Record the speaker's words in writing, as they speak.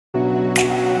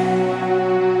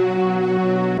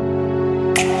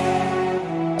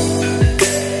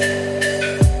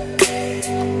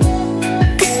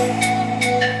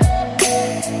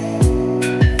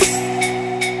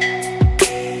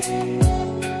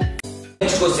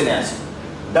কোশ্চেনে আছে,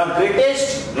 the greatest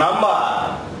number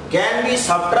can be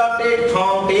subtracted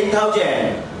from 10,000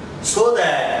 so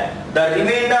that the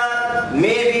remainder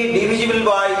may be divisible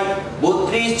by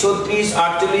 32, 36,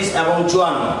 48 এবং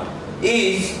 54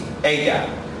 is এইটা।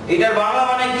 এটার বাংলা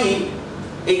মানে কি,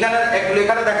 এখানে একটু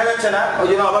লেখাটা দেখা যাচ্ছে না, ওই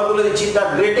জন্য আবার বলে দিচ্ছি, দ্য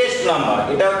গ্রেটেস্ট নাম্বার,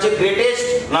 এটা হচ্ছে গ্রেটেস্ট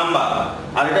নাম্বার,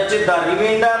 আর এটা হচ্ছে দ্য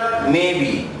রিমাইন্ডার মে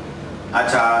বি।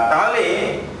 আচ্ছা, তাহলে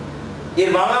এর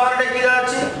বাংলা মানেটা কি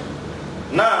দাঁড়াচ্ছে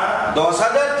না,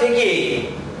 10,000 থেকে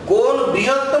কোন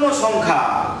বৃহত্তম সংখ্যা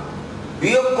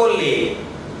বিয়োগ করলে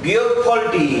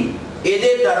বিয়োগফলটি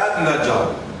এদের দ্বারা বিভাজ্য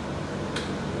হবে।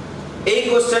 এই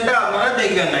কোশ্চেনটা আপনারা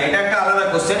দেখবেন না, এটা একটা আলাদা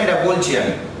কোশ্চেন, এটা বলছি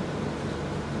আমি।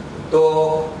 তো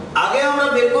আগে আমরা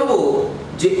বের করব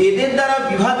যে এদের দ্বারা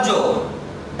বিভাজ্য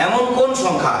এমন কোন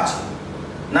সংখ্যা আছে।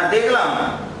 না দেখলাম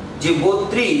যে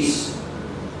 32,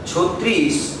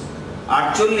 36,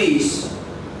 48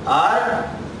 আর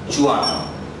 54।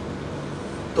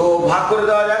 তো ভাগ করে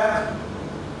দেওয়া যাক।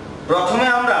 প্রথমে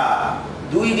আমরা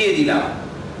 2 দিয়ে দিলাম,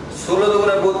 16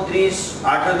 দুগুণে 32,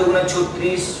 18 দুগুণে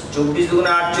 36, 24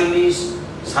 দুগুণে 48,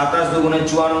 27 দুগুণে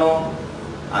 54।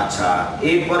 আচ্ছা,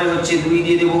 এরপরে হচ্ছে 2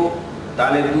 দিয়ে দেব,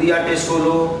 তাহলে 2 8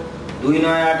 16, 2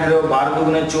 9 18, 12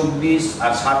 দুগুণে 24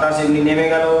 আর 27 এমনি নেমে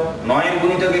গেল। 9 এর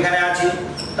গুণিতক এখানে আছে,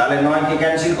 তাহলে 9 কে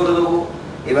ক্যান্সেল করে দেবো।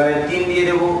 এবারে 3 দিয়ে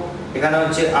দেবো, এখানে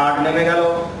হচ্ছে 8 নেমে গেল,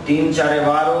 3 4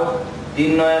 12,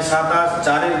 3 9 27,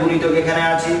 4 এর গুণিতক এখানে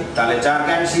আছে, তাহলে 4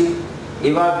 ক্যান্সেল।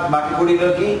 এবার বাকি পড়িল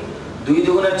কি, 2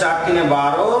 দুগুণে 4 3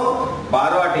 12,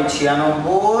 12 8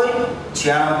 96,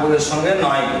 96 এর সঙ্গে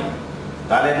 9 গুণ,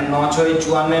 তাহলে 9 6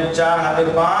 54 4 হাতে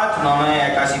 5, 9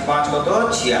 81 5 কত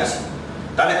 86।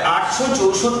 তাহলে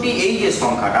 864 এই যে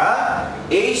সংখ্যাটা,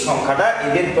 এই সংখ্যাটা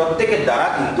এদের প্রত্যেকের দ্বারা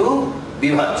কিন্তু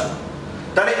বিভাজ্য।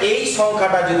 তাহলে এই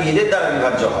সংখ্যাটা যদি এদের দ্বারা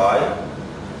বিভাজ্য হয়,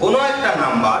 কোনো একটা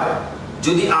নাম্বার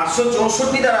যদি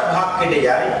 864 দ্বারা ভাগ কেটে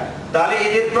যায়, তাহলে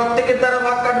এদের প্রত্যেকের দ্বারা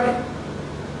ভাগ কাটবে।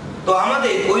 তো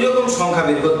আমাদের ওই রকম সংখ্যা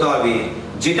বের করতে হবে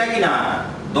যেটা কিনা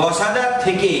 10,000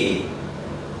 থেকে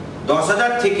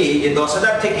যে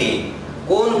 10,000 থেকে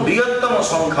কোন বৃহত্তম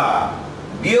সংখ্যা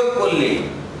বিয়োগ করলে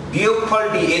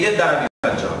বিয়োগফলটি এদের দ্বারা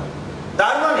বিভাজ্য হবে।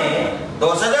 তার মানে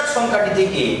 10,000 সংখ্যাটি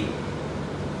থেকে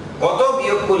কত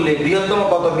বিয়োগ করলে, বৃহত্তম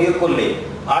কত বিয়োগ করলে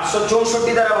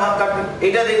 864 দ্বারা ভাগ কাটবে,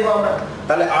 এটা দেখবো আমরা।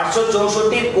 তাহলে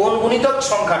 864 কোন গুণিতক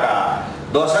সংখ্যাটা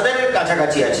 10,000 এর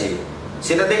কাছাকাছি আছে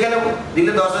সেটা দেখে নেব,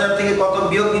 দিলে 10,000 থেকে কত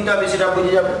বিয়োগ দিতে হবে সেটা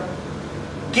বুঝে যাবে।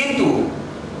 কিন্তু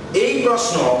এই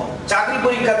প্রশ্ন চাকরি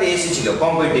পরীক্ষাতে এসেছিল,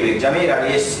 কম্পিটিটিভ এক্সামে এর আগে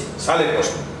এসেছে, সালের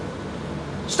প্রশ্ন,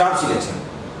 স্টাফ সিলেকশন।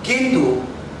 কিন্তু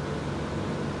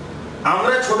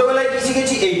আমরা ছোটবেলায় কি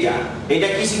শিখেছি, এইটা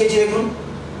কি শিখেছি দেখুন,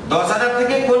 10,000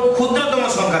 থেকে কোন ক্ষুদ্রতম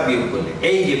সংখ্যা বিয়োগ করলে,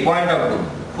 এই যে পয়েন্ট অফ ভিউ,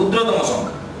 ক্ষুদ্রতম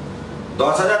সংখ্যা,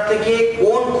 10,000 থেকে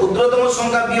কোন ক্ষুদ্রতম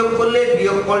সংখ্যা বিয়োগ করলে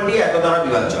বিয়োগফলটি এত দ্বারা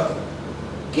বিভাজ্য হবে।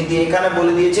 কিন্তু এখানে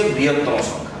বলে দিয়েছে বৃহত্তম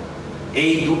সংখ্যা।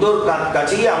 এই দুটোর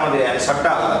কাছেই আমাদের অ্যান্সারটা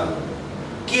আলাদা।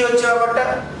 কি হচ্ছে ব্যাপারটা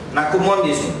না, খুব মন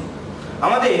দিয়ে শুনুন।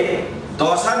 আমাদের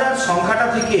 10,000 সংখ্যাটা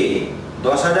থেকে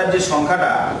 10,000 যে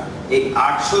সংখ্যাটা এই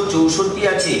 864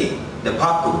 আছে,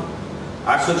 ভাগ করুন।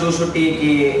 864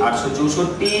 কে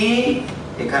 864,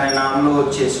 এখানে নামলো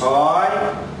হচ্ছে 6,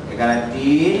 এখানে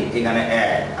 3, এখানে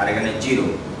 1 আর এখানে 0,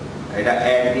 এটা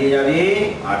 1 দিয়ে যাবে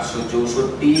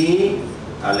 864,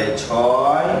 তাহলে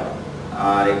 6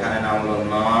 আর এখানে নামলো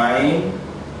 9,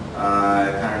 আর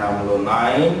এখানে নামলো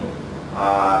 9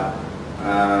 আর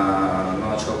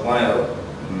 9 6 15,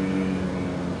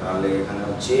 তাহলে এখানে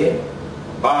হচ্ছে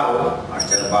 12 আর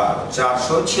 4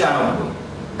 496।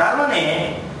 তার মানে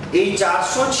এই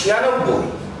 496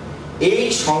 এই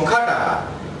সংখ্যাটা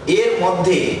এর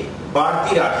মধ্যে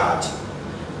বাড়তি রাখা আছে।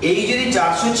 এই যদি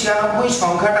 496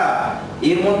 সংখ্যাটা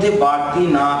এর মধ্যে বাড়তি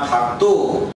না থাকতো,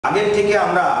 আগের থেকে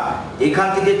আমরা এখান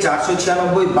থেকে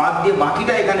 496 বাদ দিয়ে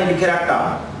বাকিটা এখানে লিখে রাখতাম,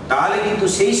 তাহলে কিন্তু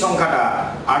সেই সংখ্যাটা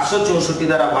 864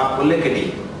 দ্বারা ভাগ করলে কেটে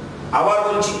যেত। আবার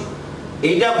বলছি,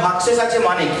 এইটা ভাগশেষ আছে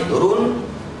মানে কি, ধরুন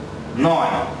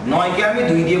 9 কে আমি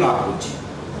 2 দিয়ে ভাগ করছি,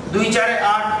 2 4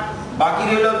 8, বাকি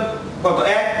রইল কত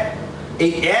 1।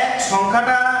 এই 1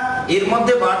 সংখ্যাটা এর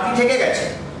মধ্যে বাড়তি থেকে গেছে।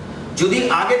 যদি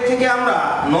আগের থেকে আমরা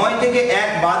 9 থেকে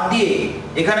 1 বাদ দিয়ে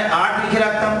এখানে 8 লিখে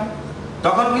রাখতাম,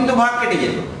 তখন কিন্তু ভাগ কেটে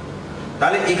যেত।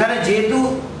 তাহলে এখানে যেহেতু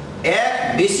 1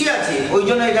 বেশি আছে, ওই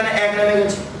জন্য এখানে 1 নেমে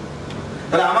গেছে।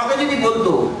 তাহলে আমাকে যদি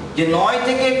বলতো যে 9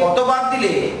 থেকে কত বাদ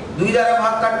দিলে 2 দ্বারা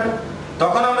ভাগ কাটবে,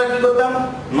 তখন আমরা কি করতাম,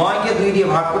 9 কে 2 দিয়ে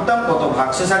ভাগ করতাম, কত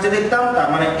ভাগশেষ আছে দেখতাম, তার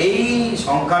মানে এই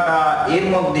সংখ্যাটা এর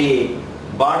মধ্যে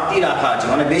বাড়তি রাখা আছে,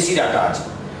 মানে বেশি রাখা আছে।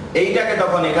 এইটাকে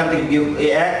তখন এখান থেকে বিয়োগ,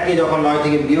 1 কে যখন 9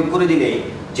 থেকে বিয়োগ করে দিলে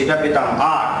যেটা পেতাম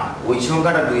 8, ওই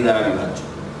সংখ্যাটা 2 দ্বারা বিভাজ্য।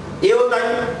 এও তাই,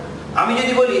 আমি আমি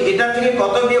যদি বলি এটা থেকে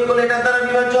কত বিয়োগ করলে এটার দ্বারা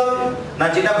বিভাজ্য হবে, না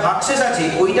যেটা ভাগশেষ আছে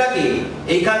ওইটাকে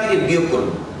এইখান থেকে বিয়োগ করব,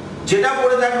 যেটা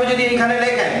পড়ে থাকবে যদি এইখানে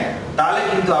লেখেন তাহলে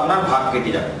কিন্তু আপনার ভাগ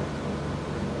কেটে যাবে।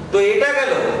 তো এটা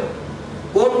গেল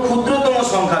কোন ক্ষুদ্রতম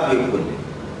সংখ্যা বিয়োগ করলে,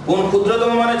 কোন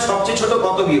ক্ষুদ্রতম মানে সবচেয়ে ছোট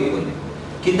কত বিয়োগ করলে,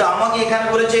 কিন্তু আমাকে এখানে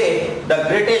বলেছে দ্য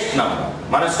গ্রেটেস্ট নাম্বার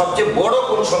মানে সবচেয়ে বড়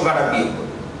কোন সংখ্যাটা বিয়োগ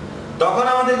করলে। তখন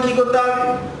আমাদের কি করতে হবে,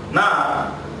 না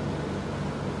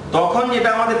তখন যেটা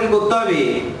আমাদের কি করতে হবে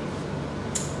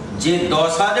যে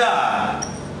 10,000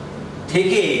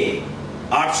 থেকে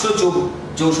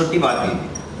 864 বাদ দিবে,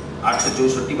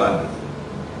 864 বাদ দিবে,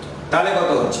 তাহলে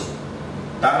কত হচ্ছে,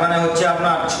 তার মানে হচ্ছে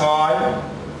আপনার 6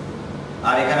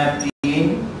 আর এখানে 3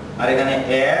 আর এখানে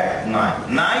 1 9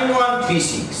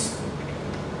 9136।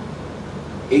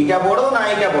 এইটা বড় না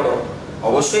এইটা বড়,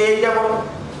 অবশ্যই এইটা বড়।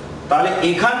 তাহলে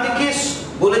এখান থেকে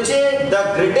বলেছে the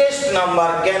greatest number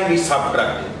can be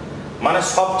subtracted মানে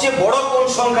সবচেয়ে বড় কোন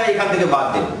সংখ্যা এখান থেকে বাদ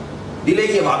দেব, দিলে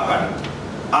গিয়ে ভাগ কাটবে।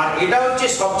 আর এটা হচ্ছে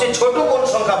সবচেয়ে ছোট কোন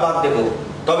সংখ্যা বাদ দেব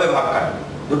তবে ভাগ কাটবে,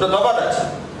 দুটো তফাৎ আছে।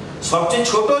 সবচেয়ে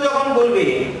ছোট যখন বলবে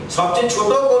সবচেয়ে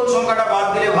ছোট কোন সংখ্যাটা বাদ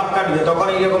দিলে ভাগ কাটবে, তখন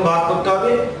এইরকম ভাগ করতে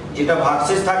হবে, যেটা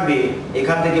ভাগশেষ থাকবে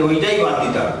এখান থেকে ওইটাই বাদ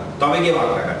দিতে হবে তবে গিয়ে ভাগ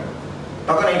কাটবে,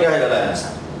 তখন এইটা হয়ে গেল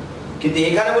অ্যান্সার। কিন্তু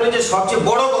এখানে বলেছে সবচেয়ে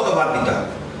বড় কত বাদ দিতে হবে,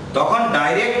 তখন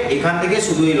ডাইরেক্ট এখান থেকে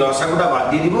শুধু এই লসাগুটা বাদ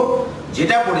দিয়ে দিব,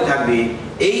 যেটা পড়ে থাকবে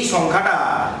এই সংখ্যাটা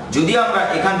যদি আমরা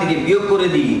এখান থেকে বিয়োগ করে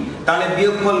দিই তাহলে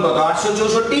বিয়োগফল কত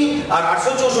 864, আর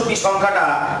 864 সংখ্যাটা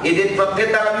এদের প্রত্যেক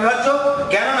দ্বারা বিভাজ্য,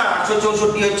 কেননা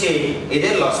 864 হচ্ছে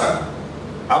এদের লসাগু।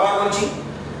 আবার বলছি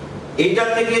এইটার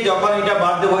থেকে যখন এটা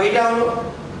বাদ দেবো এটা হলো,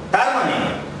 তার মানে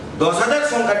 10,000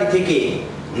 সংখ্যাটি থেকে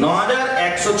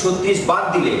 9,136 বাদ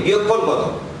দিলে বিয়োগফল কত,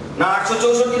 না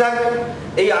 864 থাকবে।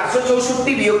 এই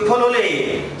 864 বিয়োগফল হলে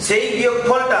সেই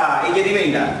বিয়োগফলটা এই যে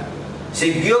রিমাইন্ডার,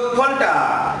 সেই বিয়োগফলটা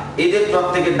এদের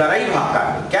প্রত্যেকের দ্বারাই ভাগ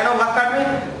কাটবে। কেন ভাগ কাটবে,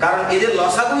 কারণ এদের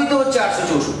লসাগুই তো হচ্ছে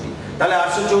 864, তাহলে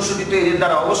 864 তো এদের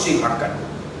দ্বারা অবশ্যই ভাগ কাটবে।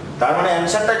 তার মানে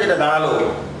অ্যান্সারটা যেটা দাঁড়ালো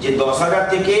যে 10,000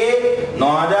 থেকে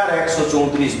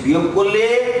 9,134 বিয়োগ করলে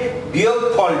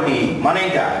বিয়োগফলটি মানে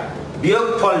এটা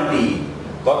বিয়োগফলটি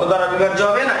কত দ্বারা বিভাজ্য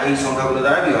হবে, না এই সংখ্যাগুলো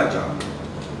দ্বারা বিভাজ্য হবে।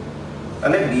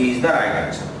 তাহলে B is the right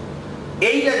answer.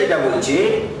 এইটা যেটা বলছে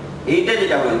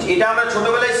এটা আমরা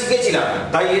ছোটবেলায় শিখেছিলাম,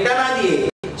 তাই এটা না দিয়ে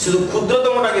শুধু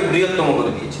ক্ষুদ্রতমটাকে বৃহত্তম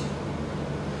করে দিয়েছে।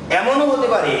 এমনও হতে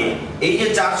পারে এই যে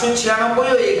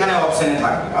 496 এখানে অপশনে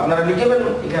থাকবে, আপনারা লিখে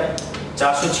ফেলুন এখানে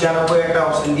 496 একটা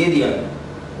অপশন দিয়ে দিন,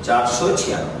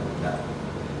 496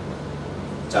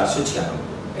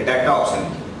 এটা একটা অপশন,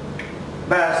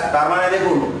 ব্যাস। তার মানে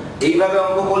দেখুন এইভাবে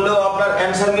অঙ্ক করলেও আপনার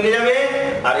অ্যান্সার মিলে যাবে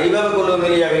আর এইভাবে করলেও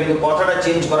মিলে যাবে, কিন্তু কথাটা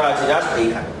চেঞ্জ করা আছে জাস্ট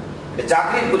এইখানে।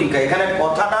 চাকরির পরীক্ষা এখানে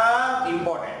কথাটা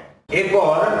ইম্পর্টেন্ট।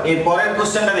 এরপরের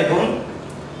কোশ্চেনটা দেখুন,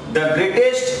 the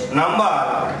greatest number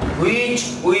which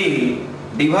will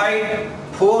divide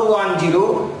 410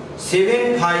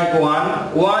 751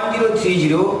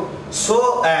 1030 so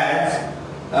as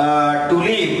to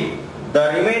leave the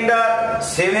remainder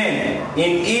 7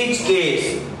 in each case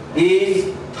is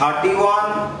 31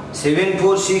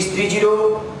 74630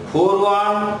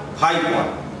 4151।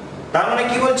 তার মানে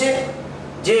কি বলছে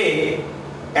যে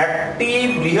একটি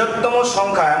বৃহত্তম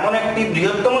সংখ্যা, এমন একটি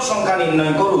বৃহত্তম সংখ্যা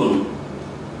নির্ণয় করুন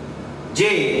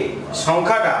যে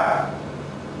সংখ্যাটা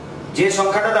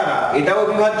দ্বারা এটাও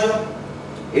বিভাজ্য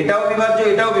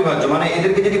এটাও বিভাজ্য মানে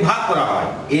এদেরকে যদি ভাগ করা হয়,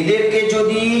 এদেরকে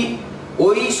যদি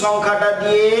ওই সংখ্যাটা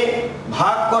দিয়ে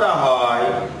ভাগ করা হয়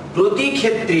প্রতি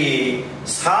ক্ষেত্রে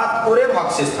 7 করে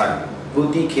ভাগশেষ থাকবে,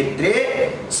 প্রতি ক্ষেত্রে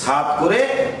 7 করে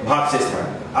ভাগশেষ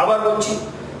থাকবে। আবার বলছি,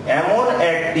 এমন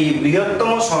একটি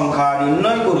বৃহত্তম সংখ্যা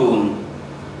নির্ণয় করুন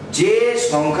যে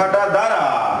সংখ্যাটা দ্বারা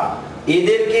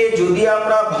এদেরকে যদি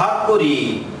আমরা ভাগ করি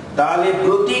তাহলে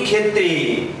প্রতি ক্ষেত্রে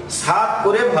 7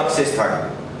 করে ভাগশেষ থাকবে।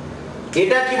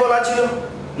 এটা কি বলা ছিল,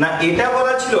 না এটা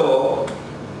বলা ছিল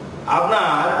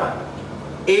আপনার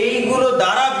এইগুলো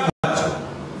দ্বারা বিভাজ্য,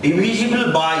 ডিভিজিবল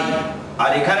বাই,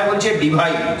 আর এখানে বলছে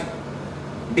ডিভাইড।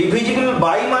 ডিভিজিবল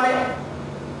বাই মানে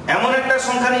এমন একটা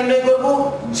সংখ্যা নির্ণয় করব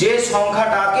যে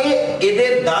সংখ্যাটাকে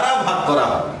এদের দ্বারা ভাগ করা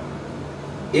হবে।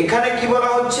 এখানে কি বলা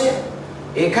হচ্ছে,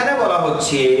 এখানে বলা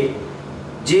হচ্ছে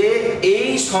যে এই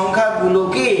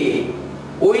সংখ্যাগুলোকে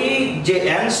ওই যে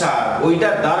অ্যান্সার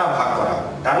ওইটার দ্বারা ভাগ করা হবে।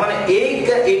 তার মানে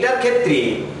এটার ক্ষেত্রে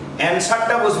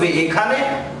অ্যান্সারটা বসবে এখানে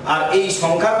আর এই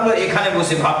সংখ্যাগুলো এখানে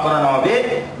বসে ভাগ করানো হবে,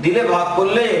 দিলে ভাগ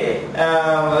করলে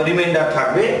রিমাইন্ডার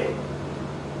থাকবে।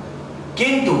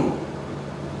 কিন্তু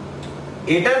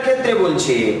এটার ক্ষেত্রে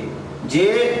বলছে যে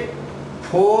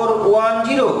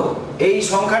 410 এই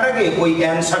সংখ্যাটাকে ওই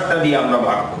অ্যান্সারটা দিয়ে আমরা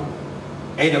ভাগ করব,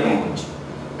 এইরকম বলছে।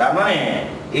 তার মানে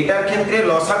এটার ক্ষেত্রে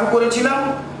লসাগু করেছিলাম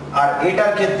আর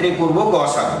এটার ক্ষেত্রে করব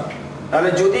গসাগু। তাহলে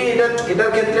যদি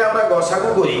এটার ক্ষেত্রে আমরা গসাগু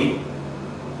করি,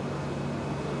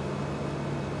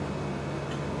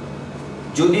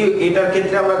 যদি এটার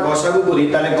ক্ষেত্রে আমরা গসাগু করি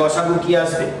তাহলে গসাগু কি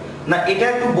আসবে না, এটা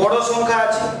একটু বড় সংখ্যা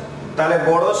আছে, তাহলে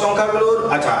বড় সংখ্যাগুলোর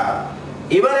আচ্ছা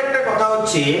এবার একটা কথা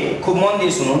হচ্ছে খুব মন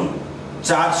দিয়ে শুনুন,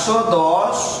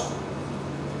 410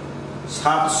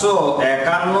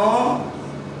 751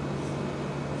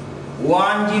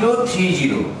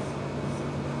 1030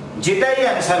 যেটাই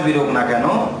অ্যান্সার বেরোক না কেন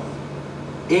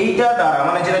এইটা দ্বারা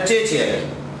মানে যেটা চেয়েছে আর কি,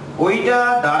 ওইটা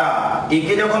দ্বারা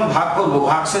একে যখন ভাগ করব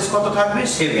ভাগশেষ কত থাকবে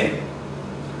 7,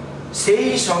 সেই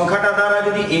সংখ্যাটা দ্বারা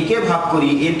যদি একে ভাগ করি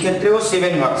এর ক্ষেত্রেও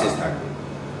 7 ভাগশেষ থাকবে,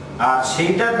 আর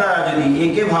সেইটার দ্বারা যদি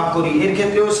একে ভাগ করি এর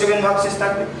ক্ষেত্রেও 7 ভাগশেষ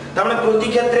থাকবে, তার মানে প্রতি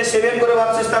ক্ষেত্রে 7 করে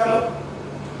ভাগশেষ থাকলো।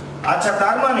 আচ্ছা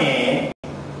তার মানে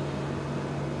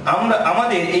আমরা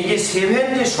আমাদের এই যে 7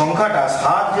 যে সংখ্যাটা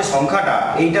 7 যে সংখ্যাটা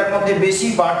এইটার মধ্যে বেশি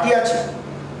বাড়তি আছে,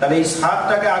 তাহলে এই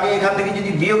 7টাকে আগে এখান থেকে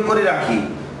যদি বিয়োগ করে রাখি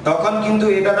তখন কিন্তু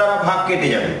এটা দ্বারা ভাগ কেটে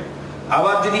যাবে,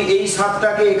 আবার যদি এই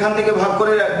 7টাকে এখান থেকে ভাগ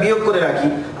করে বিয়োগ করে রাখি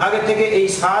আগে থেকে এই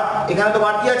 7 এখানে তো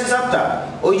বাড়তি আছে 7টা,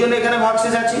 ওই জন্য এখানে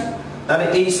ভাগশেষ আছে, তাহলে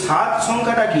এই 7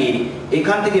 সংখ্যাটাকে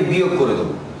এখান থেকে বিয়োগ করে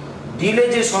দেবো, দিলে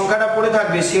যে সংখ্যাটা পড়ে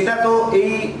থাকবে সেটা তো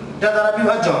এইটা দ্বারা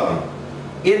বিভাজ্য হবে,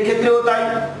 এর ক্ষেত্রেও তাই।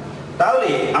 তাহলে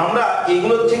আমরা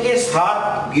এগুলোর থেকে 7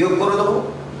 বিয়োগ করে দেবো,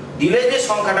 দিলে যে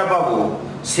সংখ্যাটা পাবো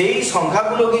সেই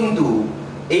সংখ্যাগুলো কিন্তু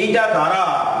এইটা দ্বারা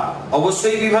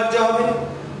অবশ্যই বিভাজ্য হবে,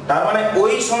 তার মানে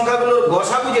ওই সংখ্যাগুলোর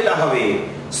গসাগু যেটা হবে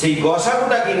সেই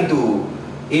গসাগুটা কিন্তু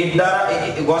এর দ্বারা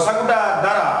গসাগুটা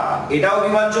দ্বারা এটাও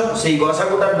বিভাজ্য, সেই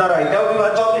গসাগুটার দ্বারা এটাও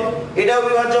বিভাজ্য হবে, এটাও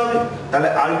বিভাজ্য হবে। তাহলে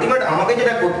আলটিমেট আমাকে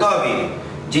যেটা করতে হবে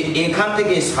যে এখান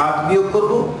থেকে 7 বিয়োগ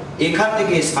করব, এখান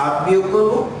থেকে 7 বিয়োগ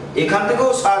করব, এখান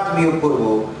থেকেও 7 বিয়োগ করব,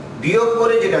 বিয়োগ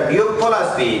করে যেটা বিয়োগফল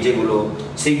আসবে যেগুলো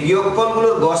সেই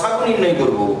বিয়োগফলগুলোর গসাগু নির্ণয়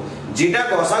করব, যেটা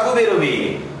গসাগু বেরোবে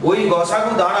ওই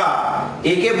গসাগু দ্বারা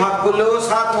একে ভাগ করলেও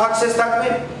 7 ভাগশেষ থাকবে,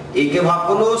 একে ভাগ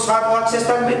করলেও 7 ভাগশেষ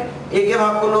থাকবে, একে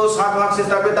ভাগ করলেও 7 ভাগশেষ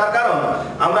থাকবে, তার কারণ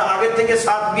আমরা আগের থেকে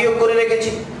 7 বিয়োগ করে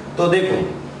রেখেছি। তো দেখুন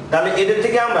তাহলে এদের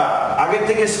থেকে আমরা আগের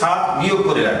থেকে 7 বিয়োগ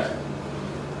করে রাখি,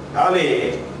 তাহলে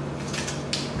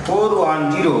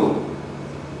 410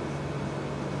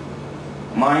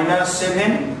 minus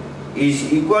 7 is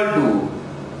equal to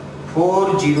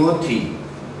 403,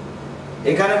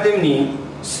 এখানে তেমনি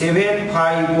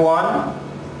 751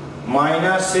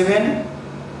 minus 7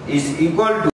 is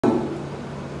equal to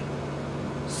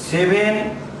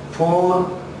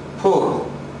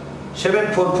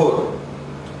 744,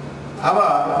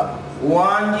 আবার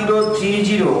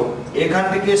 1030 এখান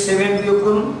থেকে 7 বিয়োগ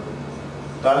করুন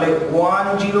তাহলে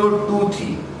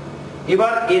 1023,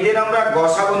 এবার এদের আমরা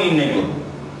গসাগু নির্ণয় করব,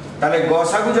 তাহলে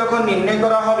গসাগু যখন নির্ণয়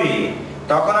করা হবে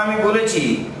তখন আমি বলেছি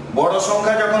বড়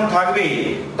সংখ্যা যখন থাকবে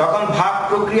তখন ভাগ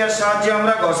প্রক্রিয়ার সাহায্যে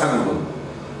আমরা গসাগু করব,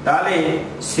 তাহলে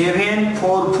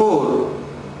 744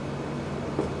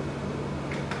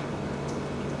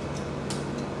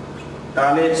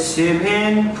 তাহলে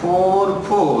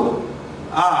 744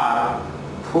 আর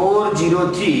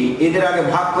 403 এদের আগে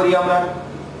ভাগ করি আমরা,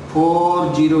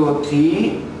 403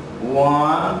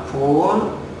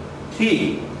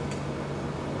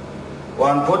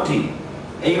 143,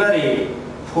 এইবারে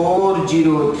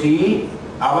 403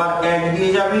 আবার 1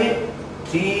 দিয়ে যাবে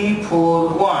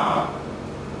 341,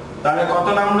 তাহলে কত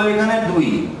নামলো এখানে 2,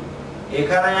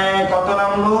 এখানে কত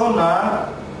নামলো না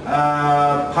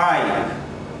 5,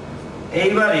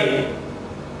 এইবারে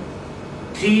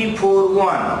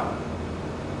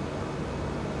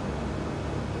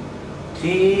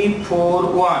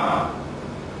 341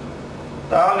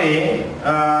 তাহলে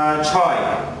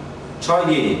 6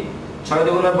 দিয়ে 6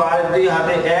 দুগুণে 12 2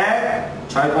 হাতে 1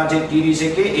 6 5 30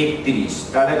 একে 31,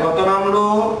 তাহলে কত নামলো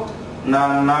না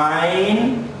 9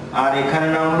 আর এখানে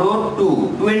নামলো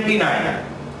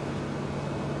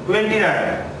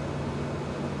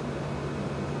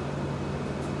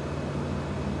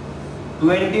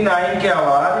 29 কে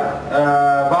আবার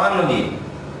 52 দিয়ে,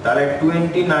 তাহলে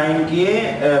 29 কে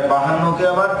 52 কে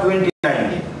আবার 29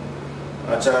 দিয়ে,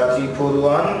 আচ্ছা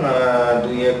 341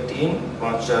 2 1 3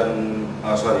 5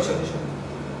 4 সরি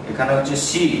এখানে হচ্ছে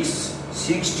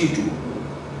 62,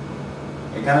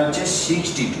 এখানে হচ্ছে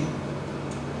 62,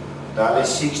 তাহলে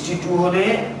 62 হলে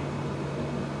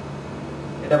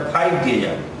এটা 5 দিয়ে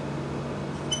যাবে,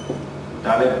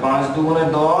 তাহলে 5 দুগুণে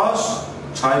 10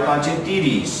 6 5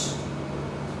 30,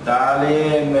 তাহলে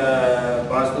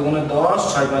 5 দুগুণে 10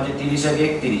 6 5 30 আর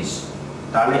 31,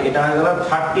 তাহলে এটা হয়ে গেল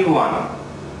 31,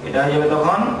 এটা হয়ে যাবে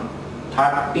তখন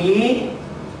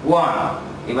 31,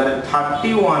 এবারে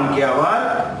 31 কে আবার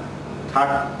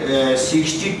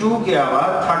 62 কে আবার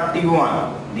 31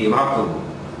 দিয়ে ভাগ করব,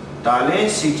 তাহলে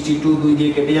 62 2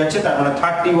 দিয়ে কেটে যাচ্ছে, তার মানে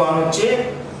 31 হচ্ছে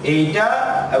এইটা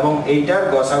এবং এইটার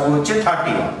গসাগু হচ্ছে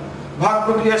 31। ভাগ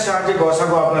প্রক্রিয়ার সাহায্যে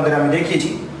গসাগু আপনাদের আমি দেখিয়েছি,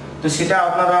 তো সেটা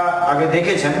আপনারা আগে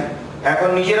দেখেছেন। এখন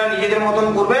নিজেরা নিজেদের মতন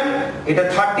করবেন। এটা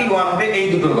 31 হবে এই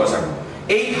দুটোর গসাগু।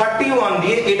 এই 31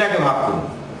 দিয়ে এটাকে ভাগ করুন।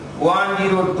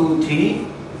 1023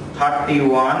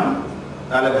 31,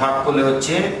 তাহলে ভাগ করলে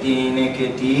হচ্ছে 3 একে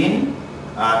 3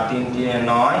 আর 3 3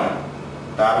 9,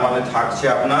 তার মানে থাকছে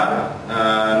আপনার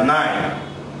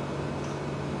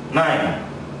 9,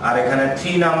 আর এখানে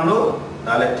 3 নামলো,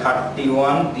 তাহলে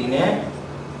 31 3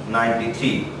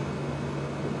 93,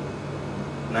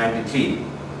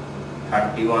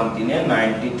 31 3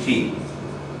 93।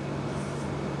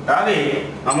 তাহলে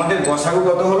আমাদের গসাগু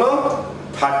কত হলো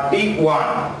 31,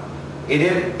 এর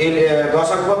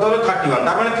গসাগু কত হলো 31।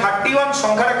 তার মানে 31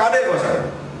 সংখ্যাটা কাদের গসাগু?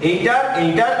 এইটার।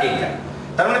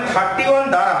 তার মানে 31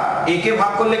 দ্বারা একে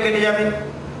ভাগ করলে কেটে যাবে,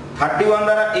 31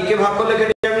 দ্বারা একে ভাগ করলে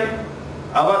কেটে যাবে,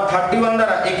 আবার 31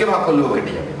 দ্বারা একে ভাগ করলেও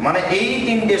কেটে যাবে। মানে এই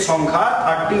তিনটে সংখ্যা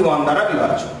 31 দ্বারা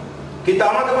বিভাজ্য। কিন্তু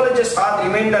আমাদের বলে যে 7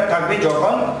 রিমাইন্ডার থাকবে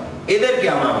যখন এদেরকে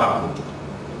আমরা ভাগ করব।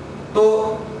 তো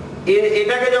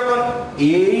এটাকে যখন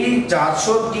এই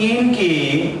 403 কে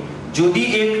যদি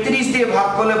 31 দিয়ে ভাগ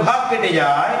করলে ভাগ কেটে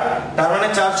যায়, তার মানে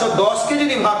 410 কে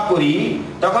যদি ভাগ করি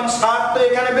তখন 7 তো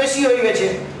এখানে বেশি হয়ে গেছে,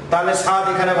 তাহলে 7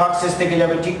 এখানে ভাগশেষ থেকে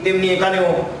যাবে। ঠিক তেমনি এখানেও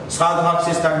 7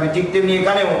 ভাগশেষ থাকবে, ঠিক তেমনি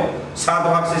এখানেও 7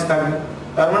 ভাগশেষ থাকবে।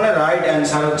 তার মানে রাইট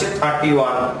অ্যান্সার হচ্ছে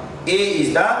 31। এ ইজ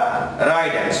দা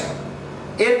রাইট অ্যান্সার।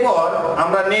 এরপর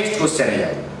আমরা নেক্সট কোশ্চেনে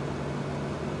যাই।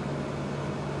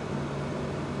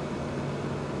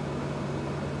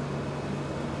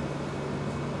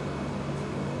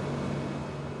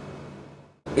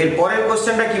 এর পরের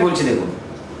কোশ্চেনটা কি বলছে দেখুন,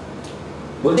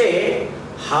 বলছে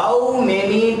how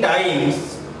many Times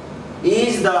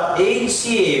is the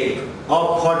HCF of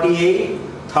 48,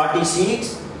 36,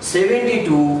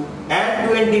 72 and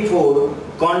 24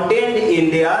 contained in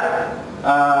their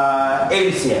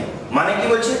LCM। মানে কি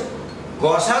বলছে,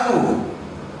 গসাগু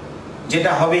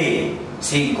যেটা হবে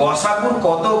সেই গসাগুর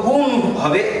কত গুণ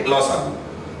হবে লসাগু,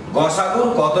 গসাগুর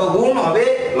কত গুণ হবে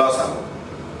লসাগু।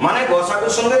 মানে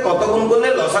গসাগুর সঙ্গে কত গুণ করলে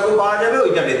লসাগু পাওয়া যাবে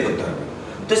ওইটা বের করতে হবে।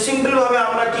 তো সিম্পল ভাবে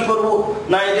আমরা কি করব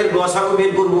না, এদের গসাগু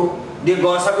বের করব, দিয়ে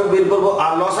গসাগু বের করব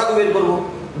আর লসাগু বের করব,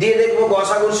 দিয়ে দেখবো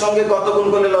গসাগুর সঙ্গে কত গুণ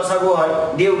করলে লসাগু হয়,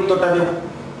 দিয়ে উত্তরটা দেব।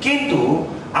 কিন্তু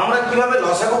আমরা কিভাবে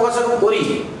লসাগু গসাগু করি,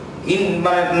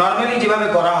 মানে নর্মালি যেভাবে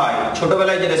করা হয়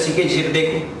ছোটবেলায় যেটা শিখেছি সেটা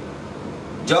দেখুন।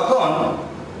 যখন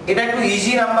এটা একটু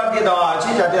ইজি নাম্বার দিয়ে দেওয়া আছে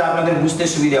যাতে আপনাদের বুঝতে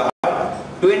সুবিধা হয়,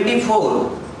 24,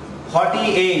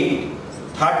 48,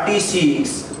 36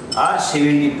 আর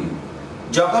 72,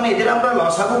 যখন এদের আমরা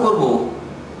লসাগু করব,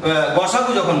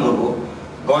 গসাগু যখন করব,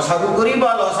 গসাগু করি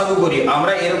বা লসাগু করি,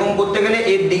 আমরা এরকম করতে গেলে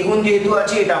এর দ্বিগুণ যেহেতু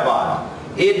আছে এটা বাদ,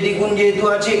 এর দ্বিগুণ যেহেতু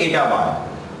আছে এটা বাদ,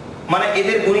 মানে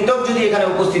এদের গুণিতক যদি এখানে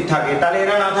উপস্থিত থাকে তাহলে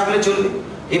এরা না থাকলে চলবে।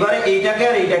 এবারে এইটাকে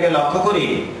আর এইটাকে লক্ষ্য করে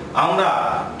আমরা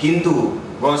কিন্তু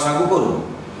গসাগু করব।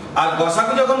 আর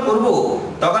গসাগু যখন করব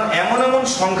তখন এমন এমন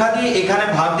সংখ্যা দিয়ে এখানে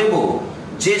ভাগ দেব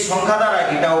যে সংখ্যা দ্বারা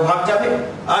এটাও ভাগ যাবে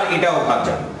আর এটাও ভাগ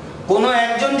যাবে। কোনো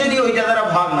একজন যদি ওইটা দ্বারা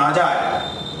ভাগ না যায়,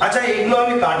 আচ্ছা এগুলো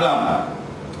আমি কাটলাম না,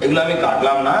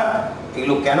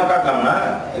 এগুলো কেন কাটলাম না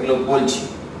এগুলো বলছি।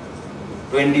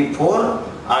 24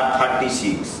 আর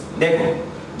 36 দেখো,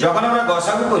 যখন আমরা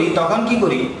গসাগু করি তখন কি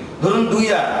করি, ধরুন 2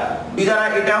 দ্বারা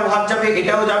এটাও ভাগ যাবে,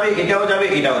 এটাও যাবে, এটাও যাবে,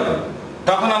 এটাও যাবে,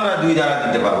 তখন আমরা 2 দ্বারা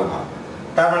দিতে পারবো ভাগ।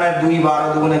 তার মানে 2 12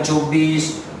 দুগুণে 24,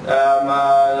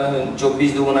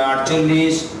 24 দুগুণে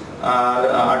 48, আর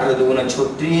 18 দুগুণে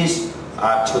 36,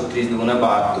 আর 36 দুগুণে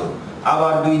 72।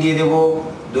 আবার 2 দিয়ে দেবো,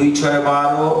 2 6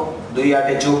 12, 2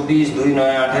 8 24, 2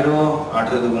 9 18,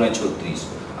 18 দুগুণে 36।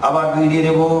 আবার 2 দিয়ে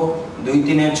দেবো, 2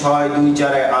 3 6, 2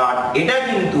 4 8। এটা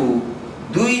কিন্তু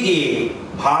 2 দিয়ে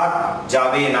ভাগ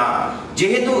যাবে না,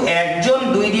 যেহেতু একজন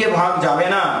 2 দিয়ে ভাগ যাবে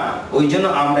না ওই জন্য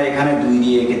আমরা এখানে 2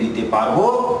 দিয়ে একে দিতে পারবো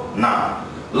না।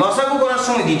 লসাগু করার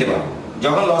সময় দিতে পারবো,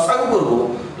 যখন লসাগু করব,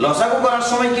 লসাগু করার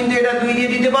সময় কিন্তু এটা 2 দিয়ে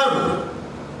দিতে পারবো।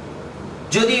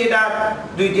 যদি এটা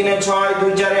 2 3 6, 2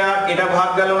 4 8 এটা ভাগ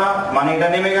গেল না, মানে এটা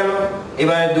নেমে গেল,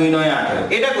 এবারে 2 9 18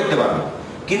 এটা করতে পারবো।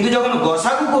 কিন্তু যখন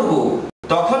গসাগু করব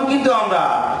তখন কিন্তু আমরা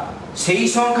সেই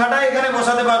সংখ্যাটা এখানে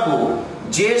বসাতে পারবো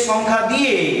যে সংখ্যা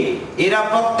দিয়ে এরা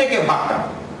প্রত্যেকে ভাগ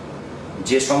কাটবে,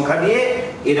 যে সংখ্যা দিয়ে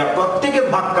এরা প্রত্যেকে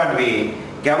ভাগ কাটবে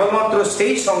কেবলমাত্র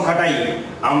সেই সংখ্যাটাই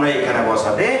আমরা এখানে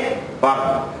বসাতে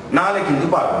পারবো, না হলে কিন্তু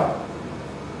পারবো না।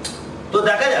 তো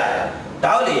দেখা যায়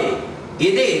তাহলে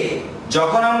এদের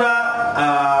যখন আমরা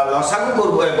গসাগু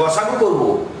করব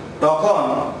তখন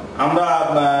আমরা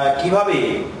কিভাবে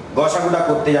গসাগুটা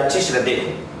করতে যাচ্ছি সেটা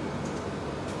দেখুন।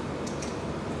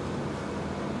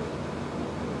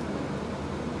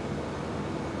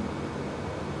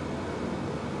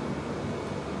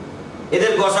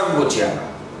 এদের গসাগু করছি আমরা।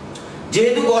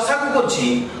 যেহেতু গসাগু করছি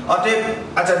অতএব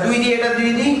আচ্ছা 2 দিয়ে এটা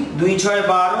দিয়ে দিই, 2 6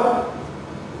 12,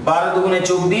 12 দুগুণে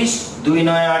 24, 2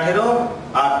 9 18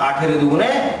 আর 18 দুগুণে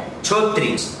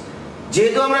 36।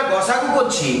 যেহেতু আমরা গসাগু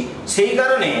করছি সেই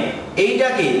কারণে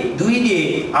এইটাকে 2 দিয়ে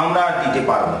আমরা দিতে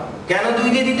পারবো। কেন 2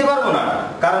 দিয়ে দিতে পারবো না?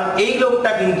 কারণ এই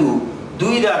লোকটা কিন্তু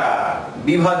 2 দ্বারা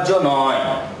বিভাজ্য নয়,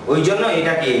 ওই জন্য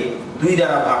এটাকে 2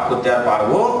 দ্বারা ভাগ করতে আর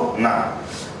পারবো না।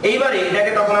 এইবারে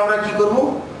এটাকে তখন আমরা কি করব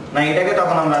না, এটাকে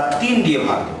তখন আমরা 3 দিয়ে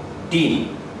ভাগ দেব। 3,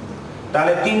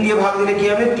 তাহলে 3 দিয়ে ভাগ দিলে কি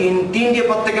হবে? 3 দিয়ে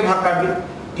প্রত্যেকে ভাগ কাটবে।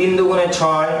 3 দুগুণে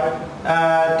 6,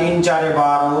 3 4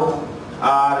 12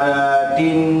 আর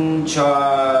 3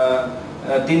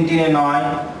 3 9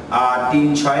 আর 3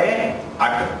 6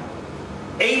 18।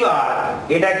 এইবার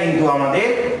এটা কিন্তু আমাদের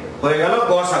হয়ে গেল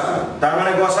গসাগু। তার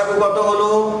মানে গসাগু কত হলো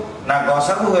না,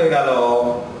 গসাগু হয়ে গেল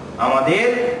আমাদের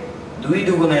 2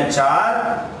 দুগুণে 4,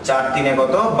 4 3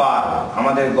 কত 12।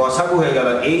 আমাদের গসাগু হয়ে গেল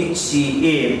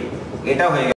Hcf, এটা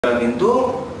হয়ে গেল কিন্তু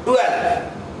 12।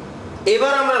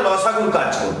 এবার আমরা লসাগুর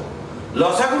কাজ করব।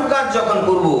 লসাগুর কাজ যখন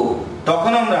করব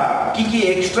তখন আমরা কি কি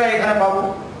এক্সট্রা এখানে পাবো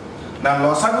না,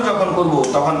 লসাগু যখন করব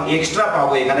তখন এক্সট্রা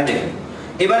পাবো এখানে। দেখুন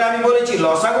এবারে আমি বলেছি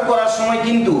লসাগু করার সময়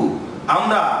কিন্তু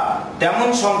আমরা তেমন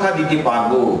সংখ্যা দিতে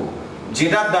পারবো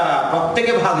যেটার দ্বারা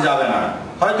প্রত্যেকে ভাগ যাবে না,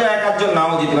 হয়তো এক একজন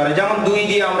নাও দিতে পারে। যেমন 2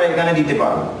 দিয়ে আমরা এখানে দিতে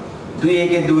পারবো, 2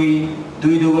 একে 2,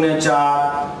 2 দুগুণে 4,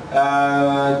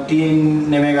 3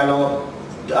 নেমে গেল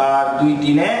আর 2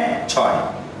 3 6,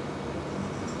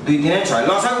 2 3 6।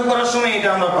 লসাগু করার সময় এটা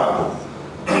আমরা পারবো।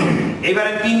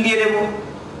 এবারে 3 দিয়ে দেব,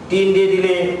 3 দিয়ে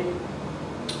দিলে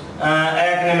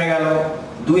 1 নেমে গেল,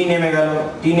 2 নেমে গেল,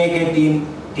 3 একে 3,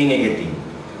 3 একে 3।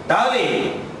 তাহলে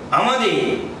আমাদের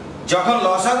যখন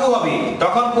লসাগু হবে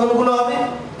তখন কোনগুলো হবে?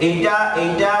 এইটা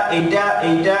এইটা এইটা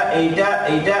এইটা এইটা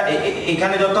এইটা,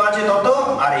 এখানে যত আছে তত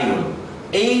আর এইগুলো,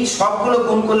 এই সবগুলো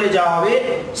গুণ করলে যা হবে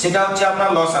সেটা হচ্ছে আপনার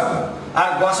লসাগু। আর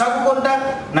গসাগু কোনটা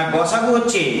না, গসাগু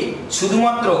হচ্ছে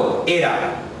শুধুমাত্র এরা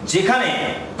যেখানে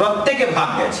প্রত্যেকে ভাগ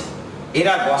গেছে,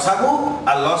 এরা গসাগু।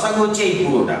 আর লসাগু হচ্ছে এই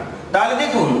পুরোটা। তাহলে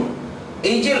দেখুন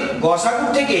এই যে গসাগু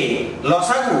থেকে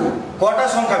লসাগু কটা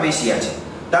সংখ্যা বেশি আছে।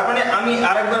 তার মানে আমি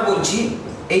আরেকবার বলছি,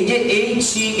 এই যে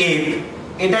Hcf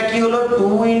এটা কি হলো 2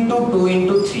 × 2 ×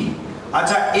 3।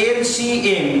 আচ্ছা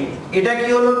LCM এটা কি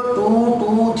হলো 2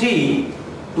 2 3,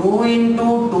 2 ×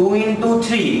 2 ×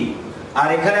 3, আর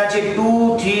এখানে আছে 2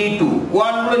 3 2,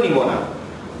 1 গুলো নিব না,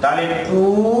 তাহলে 2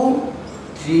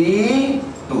 3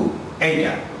 2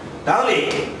 এইটা। তাহলে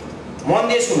মন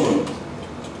দিয়ে শুনুন,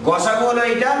 গসাগু হলো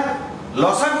এইটা,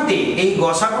 লসাগুতে এই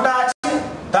গসাগুটা আছে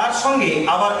তার সঙ্গে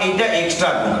আবার এইটা এক্সট্রা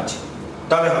গুণ আছে,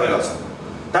 তবে হবে লসাগু।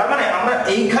 তার মানে আমরা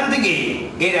এইখান থেকে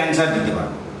এর অ্যান্সার দিতে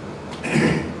পারবো।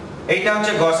 এইটা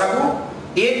হচ্ছে গসাগু,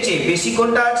 এর চেয়ে বেশি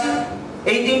কোনটা আছে?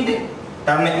 এই 3টে।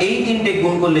 তার মানে এই 3টে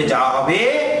গুণ করলে যা হবে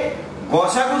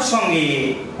গসাগুর সঙ্গে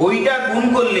ওইটা গুণ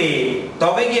করলে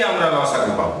তবে গিয়ে আমরা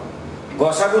লসাগু পাবো।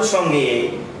 গসাগুর সঙ্গে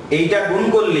এইটা গুণ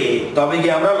করলে তবে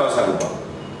গিয়ে আমরা লসাগু পাবো।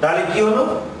 তাহলে কি হলো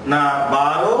না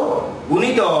 12 ×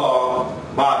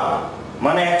 12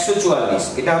 মানে 144,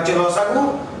 এটা হচ্ছে লসাগু।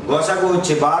 গসাগু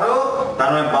হচ্ছে 12, তার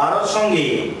মানে 12 সঙ্গে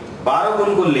 12 গুণ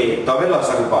করলে তবে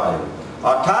লসাগু পাওয়া যাবে।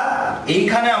 অর্থাৎ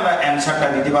এইখানে আমরা অ্যানসারটা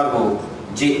দিতে পারবো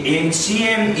যে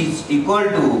LCM is equal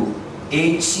to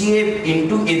Hcf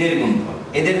into এদের গুণফল।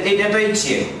 এদের এটা তো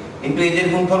Hcf ইনটু এদের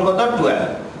গুণফল কত 12।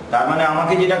 তার মানে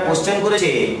আমাকে যেটা কোশ্চেন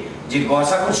করেছে যে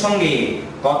গসাগুর সঙ্গে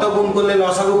কত গুণ করলে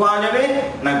লসাগু পাওয়া যাবে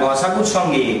না, গসাগুর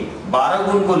সঙ্গে 12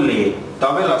 গুণ করলে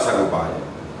তবে লসাগু পাওয়া যাবে।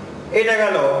 এটা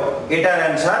গেল এটার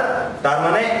অ্যান্সার। তার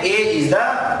মানে A is the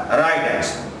right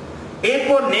answer.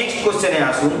 এরপর নেক্সট কোশ্চেনে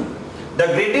আসুন, the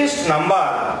greatest number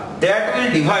that will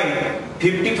divide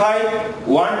 55,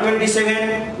 127,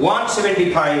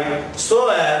 175 so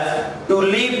as to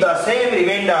leave the same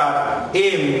remainder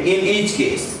m in each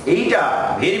case. এইটা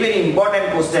very very important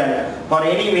question for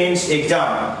any men's exam.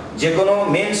 যে কোনো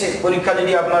men's পরীক্ষা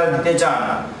যদি আপনারা দিতে চান,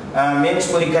 মেন্স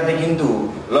পরীক্ষাতে কিন্তু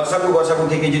লসাগু গসাগু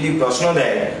থেকে যদি প্রশ্ন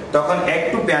দেয় তখন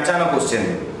একটু পেঁচানো কোশ্চেন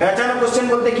দেবে। পেঁচানো কোশ্চেন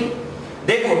বলতে কি,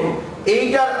 দেখুন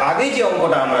এইটার আগে যে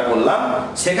অঙ্কটা আমরা করলাম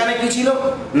সেখানে কি ছিল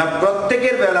না,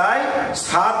 প্রত্যেকের বেলায়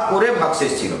 7 করে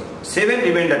ভাগশেষ ছিল, 7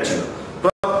 রিমাইন্ডার ছিল।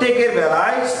 প্রত্যেকের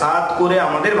বেলায় 7 করে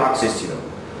আমাদের ভাগশেষ ছিল,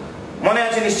 মনে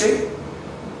আছে নিশ্চয়ই।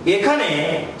 এখানে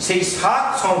সেই 7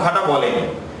 সংখ্যাটা বলেন,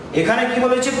 এখানে কি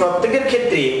বলেছে প্রত্যেকের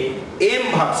ক্ষেত্রে m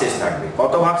ভাগশেষ থাকবে।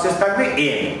 কত ভাগশেষ থাকবে?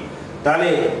 m। তাহলে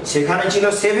সেখানে ছিল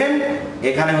 7,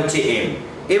 এখানে হচ্ছে m।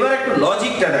 এবার একটু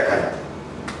লজিকটা দেখা যাক।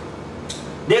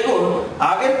 দেখুন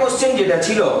আগের কোশ্চেন যেটা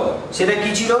ছিল সেটা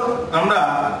কি ছিল, আমরা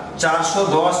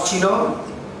 410 ছিল,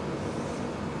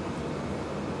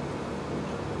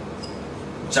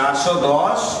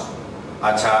 410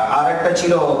 আচ্ছা আর একটা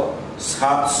ছিল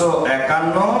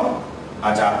 751,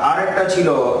 আচ্ছা আর একটা ছিল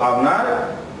আপনার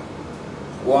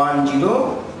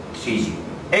 1030।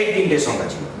 এই তিনটে সংখ্যা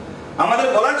ছিল। আমাদের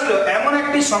বলা ছিল এমন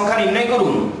একটি সংখ্যা নির্ণয়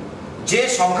করুন যে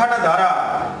সংখ্যাটা দ্বারা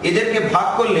এদেরকে ভাগ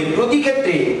করলে প্রতি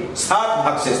ক্ষেত্রে 7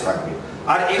 ভাগশেষ থাকবে।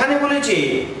 আর এখানে বলেছে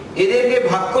এদেরকে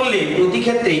ভাগ করলে প্রতি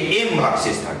ক্ষেত্রে m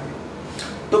ভাগশেষ থাকবে।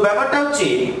 তো ব্যাপারটা হচ্ছে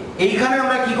এইখানে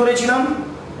আমরা কি করেছিলাম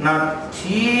না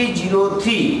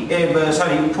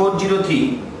 403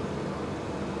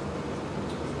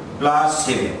 প্লাস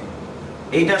 7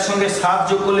 এইটার সঙ্গে 7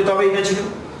 যোগ করলে তবে এটা ছিল,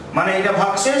 মানে এটা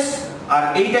ভাগশেষ আর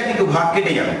এইটা কিন্তু ভাগ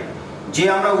কেটে যাবে। যে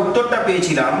আমরা উত্তরটা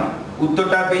পেয়েছিলাম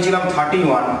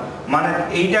 31, মানে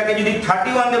এইটাকে যদি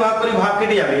 31 দিয়ে ভাগ করি ভাগ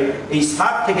কেটে যাবে, এই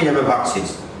 7 থেকে যাবে ভাগশেষ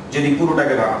যদি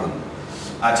পুরোটাকে ভাগ করি।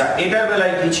 আচ্ছা এটার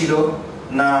বেলায় কি ছিল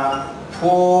না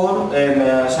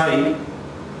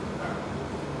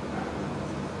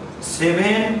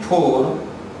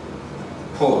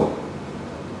 744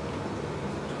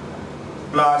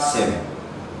 প্লাস 7,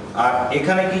 আর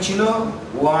এখানে কি ছিল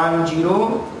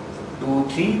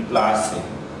 1023 প্লাস 7,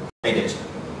 এটা ছিল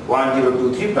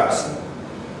 1023 প্লাস 7।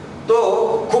 তো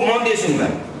খুব মন দিয়ে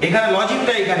শুনবেন, এখানে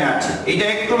লজিকটা এখানে আছে, এটা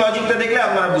একটু লজিকটা দেখলে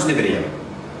আপনারা বুঝতে পেরে যাবেন।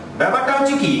 ব্যাপারটা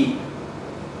হচ্ছে কি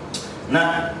না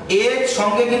এর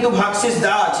সঙ্গে কিন্তু ভাগশেষ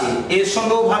যা আছে এর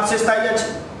সঙ্গেও ভাগশেষ তাই আছে,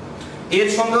 এর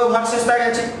সঙ্গেও ভাগশেষ তাই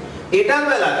আছে। এটার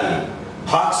বেলাতে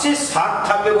ভাগশেষ 7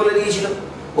 থাকবে বলে দিয়েছিল,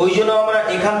 ওই জন্য আমরা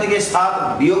এখান থেকে 7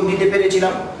 বিয়োগ দিতে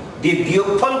পেরেছিলাম, দিয়ে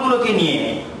বিয়োগফলগুলোকে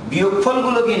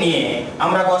নিয়ে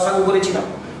আমরা গসাগু করেছিলাম।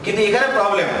 কিন্তু এখানে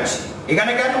প্রবলেম আছে,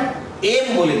 এখানে কেন m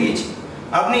বলে দিয়েছি।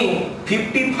 আপনি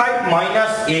 55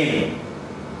 মাইনাস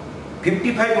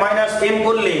m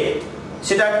করলে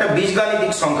সেটা একটা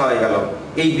বীজগাণিতিক সংখ্যা হয়ে গেল।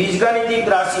 এই বীজগাণিতিক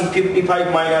রাশি 55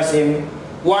 minus m,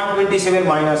 127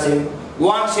 minus m,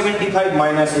 175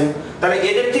 minus m, তাহলে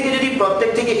এদের থেকে যদি প্রত্যেক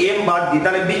থেকে m বাদ দিই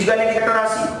তাহলে বীজগাণিতিক একটা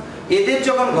রাশি, এদের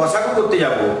যখন গসাগু করতে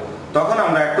যাব তখন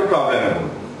আমরা একটু প্রবলেমে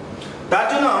পড়ব। তার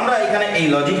জন্য আমরা এখানে এই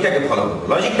লজিকটাকে ফলো করব।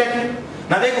 লজিকটা কি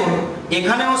না দেখুন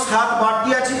এখানেও 7 বাড়তি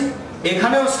আছে,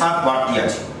 এখানেও 7 বাড়তি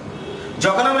আছে।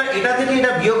 যখন আমরা এটা থেকে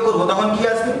এটা বিয়োগ করব তখন কি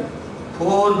আসবে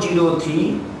 403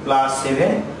 প্লাস 7।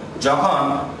 যখন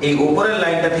এই উপরের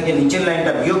লাইনটা থেকে নিচের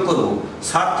লাইনটা বিয়োগ করব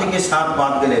 7 থেকে 7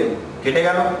 বাদ গেলে কেটে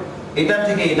গেল, এটা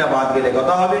থেকে এটা বাদ গেলে কত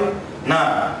হবে না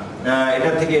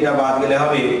এটা থেকে এটা বাদ গেলে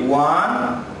হবে 1,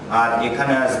 আর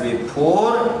এখানে আসবে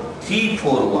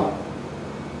 4341।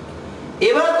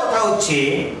 এবার কথা হচ্ছে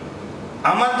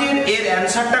আমাদের এর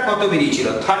অ্যানসারটা কত বেরিয়েছিল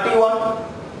 31।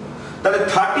 তাহলে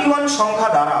 31 সংখ্যা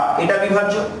দ্বারা এটা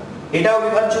বিভাজ্য, এটাও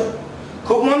বিভাজ্য।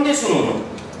 খুব মন দিয়ে শুনুন,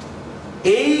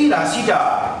 এই রাশিটা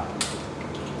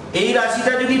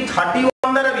যদি 31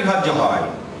 দ্বারা বিভাজ্য হয়,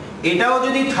 এটাও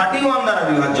যদি 31 দ্বারা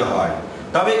বিভাজ্য হয়,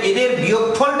 তবে এদের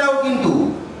বিয়োগফলটাও কিন্তু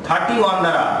 31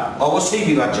 দ্বারা অবশ্যই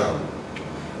বিভাজ্য হবে।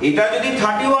 এটা যদি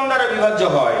 31 দ্বারা বিভাজ্য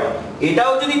হয়,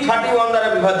 এটাও যদি 31 দ্বারা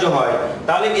বিভাজ্য হয়,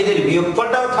 তাহলে এদের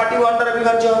বিয়োগফলটাও 31 দ্বারা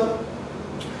বিভাজ্য হবে।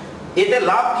 এতে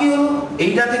লাভ কি হলো,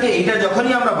 এইটা থেকে এইটা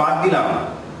যখনই আমরা বাদ দিলাম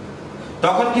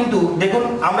তখন কিন্তু দেখুন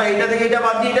আমরা এটা থেকে এটা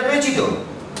বাদ দিয়ে এটা পেয়েছি, তো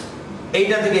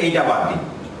এইটা থেকে এইটা বাদ দিই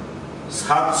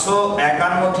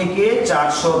 751 থেকে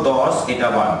 410 এটা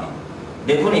বাদ দিই,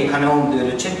 দেখুন এখানেও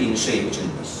বেরোচ্ছে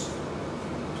 341।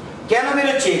 কেন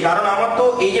বেরোচ্ছে? কারণ আমার তো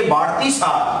এই যে বাড়তি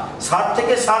 7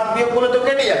 থেকে 7 বিয়োগ করলে তো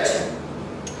কেটে যাচ্ছে।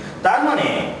 তার মানে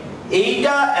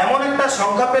এইটা এমন একটা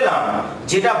সংখ্যা পেলাম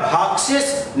যেটা ভাগশেষ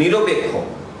নিরপেক্ষ।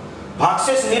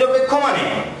 ভাগশেষ নিরপেক্ষ মানে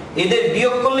এদের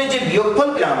বিয়োগ করলে যে বিয়োগফল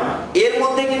পেলাম এর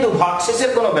মধ্যে কিন্তু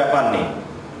ভাগশেষের কোনো ব্যাপার নেই।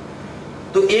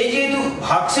 তো এই যেহেতু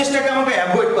ভাগশেষটাকে আমাকে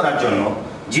অ্যাভয়েড করার জন্য,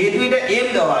 যেহেতু এটা m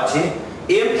দেওয়া আছে,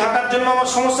 m থাকার জন্য আমার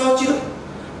সমস্যা হচ্ছিল,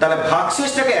 তাহলে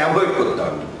ভাগশেষটাকে অ্যাভয়েড করতে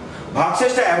হবে।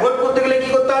 ভাগশেষটা অ্যাভয়েড করতে গেলে কি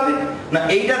করতে হবে না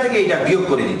এইটা থেকে এটা বিয়োগ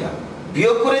করে দিতে হবে।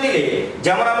 বিয়োগ করে দিলে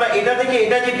যেমন আমরা এটা থেকে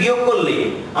এটা যে বিয়োগ করলে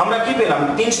আমরা কি পেলাম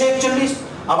 341,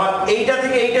 আবার এইটা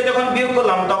থেকে এইটা যখন বিয়োগ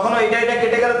করলাম তখনও এটা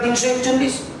কেটে গেল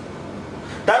 341।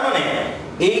 তার মানে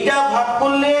এইটা ভাগ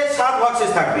করলে 7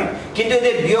 ভাগশেষ থাকবে, কিন্তু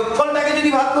এদের বিয়োগফলটাকে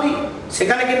যদি ভাগ করি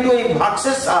সেখানে কিন্তু এই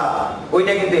ভাগশেষ 7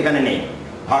 ওইটা কিন্তু এখানে নেই,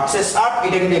 ভাগশেষ 7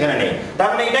 এটা কিন্তু এখানে নেই। তার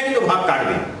মানে এটা কিন্তু ভাগ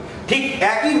কাটবে। ঠিক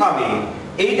একই ভাবে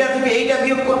এইটা থেকে এইটা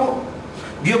বিয়োগ করব,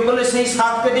 বিয়োগ করলে সেই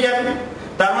 7 কেটে যাবে।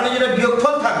 তার মানে যেটা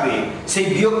বিয়োগফল থাকবে সেই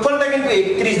বিয়োগফলটা কিন্তু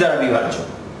 31 দ্বারা বিভাজ্য,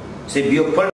 সেই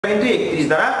বিয়োগফলটা কিন্তু 31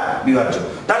 দ্বারা বিভাজ্য।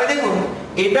 তাহলে দেখুন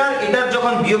এটার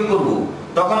যখন বিয়োগ করব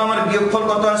তখন আমার বিয়োগফল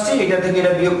কত আসছে, এটা থেকে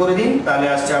এটা বিয়োগ করে দিন, তাহলে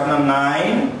আসছে আপনার 9,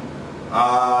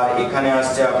 আর এখানে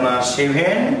আসছে আপনার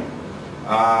 7,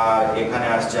 আর এখানে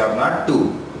আসছে আপনার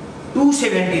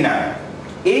 279।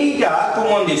 এইটা খুব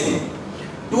মন দিয়ে শুনুন,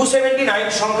 279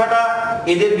 সংখ্যাটা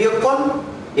এদের বিয়োগফল,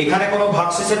 এখানে কোনো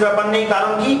ভাগশেষের ব্যাপার নেই।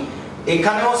 কারণ কি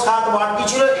এখানেও 7 বাড়তি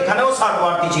ছিল, এখানেও 7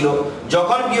 বাড়তি ছিল,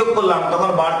 যখন বিয়োগ করলাম তখন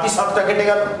বাড়তি 7টা কেটে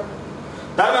গেল।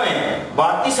 তার মানে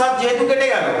বাড়তি 7 যেহেতু কেটে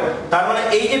গেল, তার মানে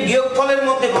এই যে বিয়োগফলের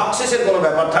মধ্যে ভাগশেষের কোনো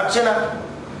ব্যাপার থাকছে না।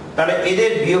 তাহলে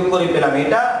এদের বিয়োগ করে পেলাম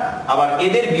এটা, আবার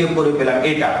এদের বিয়োগ করে পেলাম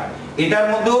এটা। এটার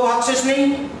মধ্যেও ভাগশেষ নেই,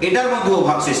 এটার মধ্যেও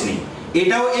ভাগশেষ নেই।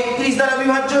 এটাও 31 দ্বারা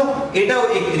বিভাজ্য, এটাও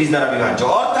 31 দ্বারা বিভাজ্য।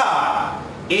 অর্থাৎ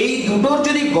এই দুটোর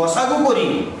যদি গসাগু করি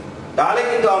তাহলে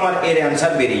কিন্তু আমার এর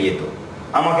অ্যান্সার বেরিয়ে যেত,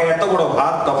 আমাকে এত বড়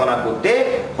ভাগ তখন আর করতে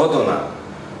হতো না।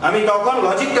 আমি তখন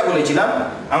লজিকটা বলেছিলাম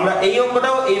আমরা এই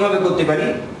অঙ্কটাও এইভাবে করতে পারি,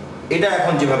 এটা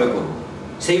এখন যেভাবে করব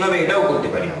সেইভাবে এটাও করতে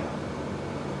পারি আমরা।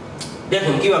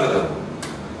 দেখুন কিভাবে করব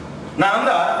না,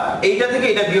 আমরা এইটা থেকে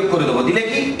এটা বিয়োগ করে দেবো, দিলে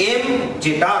কি এম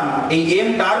যে টার্ম, এই এম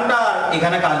টার্মটা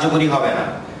এখানে কার্যকরী হবে না।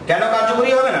 কেন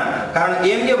কার্যকরী হবে না? কারণ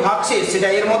এম যে ভাগশেষ সেটা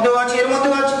এর মধ্যেও আছে, এর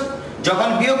মধ্যেও আছে। যখন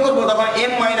বিয়োগ করবো তখন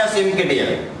এম মাইনাস এম কেটে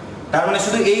যাবে। তার মানে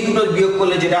শুধু এই দুটো বিয়োগ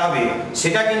করলে যেটা হবে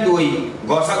সেটা কিন্তু ওই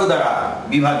গসাগু দ্বারা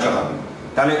বিভাজ্য হবে।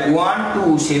 তাহলে 1 2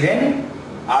 7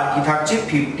 আর কি থাকছে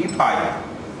 55।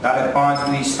 তাহলে 5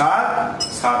 2 7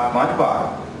 7 5 12।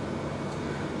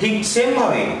 ঠিক সেম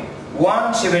ভাবে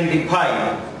 175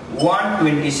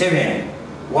 127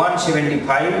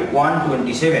 175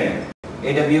 127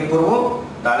 এটা বিয়োগ করব,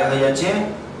 তাহলে হয়ে যাচ্ছে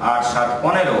 8 7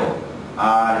 15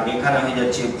 আর এখানে হয়ে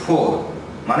যাচ্ছে 4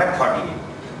 মানে 48।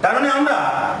 তার মানে আমরা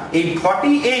এই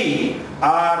 48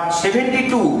 আর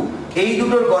 72 এই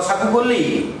দুটোর গসাগু করলেই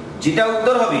যেটা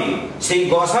উত্তর হবে সেই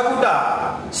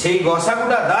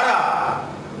গসাগুটা দ্বারা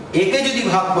একে যদি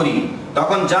ভাগ করি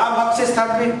তখন যা ভাগশেষ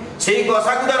থাকবে সেই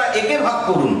গসাগু দ্বারা একে ভাগ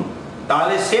করুন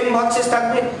তাহলে সেম ভাগশেষ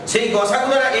থাকবে, সেই গসাগু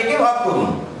দ্বারা একে ভাগ করুন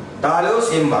তাহলেও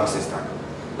সেম ভাগশেষ থাকবে।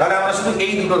 তাহলে আমরা শুধু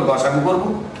এই দুটোর গসাগু করব,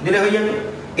 দিলে হয়ে যাবে।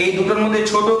 এই দুটোর মধ্যে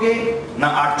ছোট কে না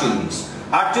 48।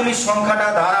 48 সংখ্যাটা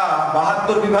দ্বারা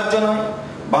 72 বিভাজ্য নয়,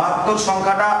 72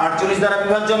 সংখ্যাটা 48 দ্বারা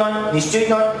বিভাজ্য নয়, নিশ্চয়ই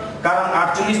নয়, কারণ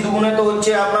 48 দুগুণে তো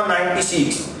হচ্ছে আপনার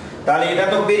 96, তাহলে এটা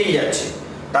তো বেরিয়ে যাচ্ছে।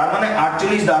 তার মানে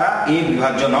 48 দ্বারা এ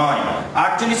বিভাজ্য নয়।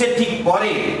 48 এর ঠিক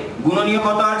পরে গুণনীয়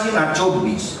কত আছে না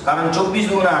 24, কারণ 24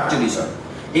 দুগুণে 48 হয়।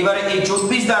 এবারে এই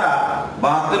 24 দ্বারা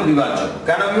 72 বিভাজ্য।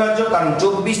 কেন বিভাজ্য? কারণ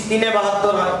 24 3 এ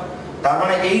 72 হয়। তার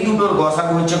মানে এই দুটোর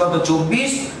গসাগু হচ্ছে কত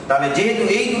 24। তাহলে যেহেতু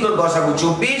এই দুটোর গসাগু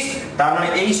 24, তার মানে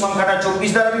এই সংখ্যাটা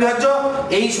 24 দ্বারা বিভাজ্য,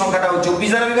 এই সংখ্যাটাও 24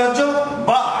 দ্বারা বিভাজ্য।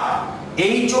 বা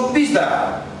এই 24 দ্বারা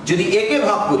যদি একে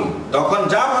ভাগ করি তখন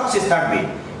যা ভাগশেষ থাকবে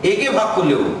একে ভাগ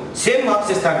করলেও সেম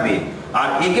ভাগশেষ থাকবে, আর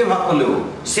একে ভাগ করলেও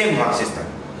সেম ভাগশেষ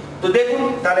থাকবে। তো দেখুন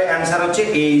তাহলে অ্যান্সার হচ্ছে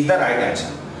এ ইজ দ্য রাইট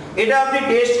অ্যান্সার। এটা আপনি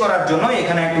টেস্ট করার জন্য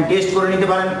এখানে একটু টেস্ট করে নিতে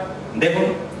পারেন। দেখুন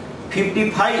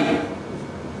 55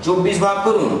 24 ভাগ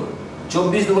করুন,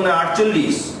 24 দুগুণে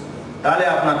 48, তাহলে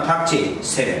আপনার থাকছে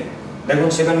 7। দেখুন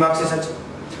 7 ভাগশেষ আছে।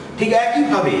 ঠিক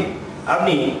একইভাবে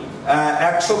আপনি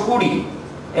 120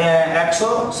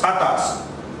 127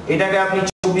 এটাকে আপনি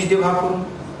 24 দিয়ে ভাগ করুন,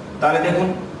 তাহলে দেখুন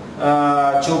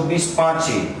 24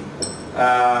 5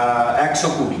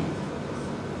 120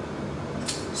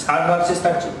 7 ভাগশেষ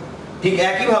থাকছে। ঠিক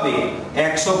একইভাবে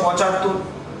 175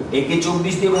 একে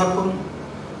 24 দিয়ে ভাগ করুন,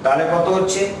 তাহলে কত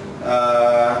হচ্ছে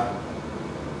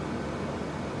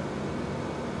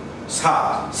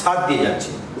 7 দিয়ে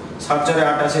যাচ্ছে। 7 4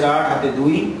 28 8 হাতে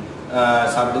 2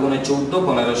 7 দুগুণে 14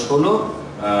 15 16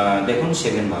 দেখুন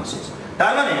 7 ভাগশেষ।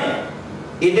 তার মানে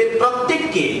এদের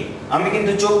প্রত্যেককে আমি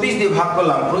কিন্তু 24 দিয়ে ভাগ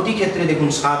করলাম, প্রতি ক্ষেত্রে দেখুন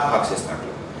 7 ভাগশেষ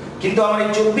থাকলো। কিন্তু আমার এই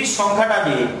 24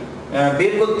 সংখ্যাটাকে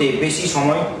বের করতে বেশি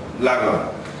সময় লাগলো।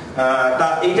 তা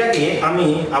এইটাকে আমি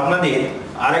আপনাদের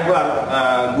আরেকবার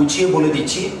গুছিয়ে বলে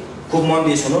দিচ্ছি, খুব মন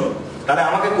দিয়ে শুনুন। তাহলে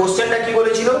আমাকে কোশ্চেনটা কি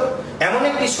বলেছিল, এমন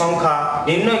একটি সংখ্যা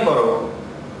নির্ণয় করো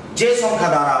যে সংখ্যা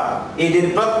দ্বারা এদের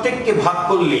প্রত্যেককে ভাগ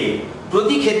করলে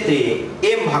প্রতি ক্ষেত্রে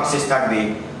m ভাগশেষ থাকবে,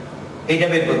 এইটা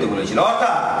বের করতে বলেছিল।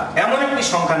 অর্থাৎ এমন একটি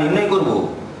সংখ্যা নির্ণয় করব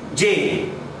যে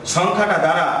সংখ্যাটা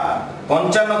দ্বারা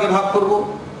 55কে ভাগ করব,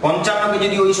 55কে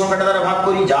যদি ওই সংখ্যাটা দ্বারা ভাগ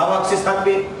করি যা ভাগশেষ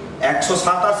থাকবে,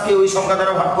 127কে ওই সংখ্যা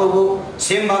দ্বারা ভাগ করব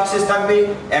সেম ভাগশেষ থাকবে,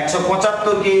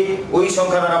 175কে ওই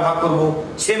সংখ্যা দ্বারা ভাগ করব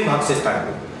সেম ভাগশেষ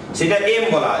থাকবে। সেটা m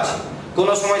বলা আছে, কোন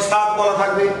সময় 7 বলা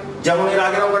থাকবে যেমন এর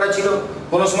আগের অঙ্কটা ছিল,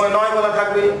 কোন সময় 9 বলা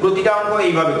থাকবে। প্রতিটা অঙ্ক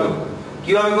এইভাবে করব।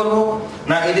 কিভাবে করব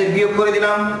না, এদের বিয়োগ করে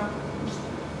দিলাম,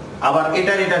 আবার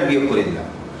এটার বিয়োগ করে দিলাম।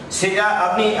 সেটা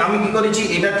আমি কি করেছি,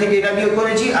 এটার থেকে এটা বিয়োগ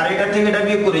করেছি আর এটার থেকে এটা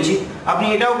বিয়োগ করেছি। আপনি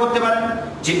এটাও করতে পারেন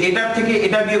যে এটার থেকে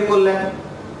এটা বিয়োগ করলেন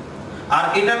আর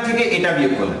এটার থেকে এটা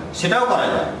বিয়োগ করলেন, সেটাও করা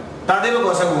যায়, তাদেরও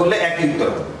গসাগু করলে একই উত্তর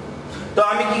হবে। তো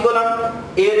আমি কি করলাম,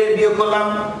 এর বিয়োগ করলাম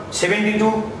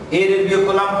 72, এর বিয়োগ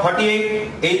করলাম 48,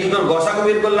 এই দুটোর গসাগু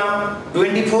বের করলাম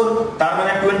 24। তার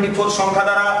মানে 24 সংখ্যা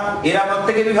দ্বারা এরা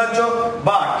প্রত্যেকে বিভাজ্য।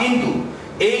 বা কিন্তু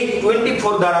এই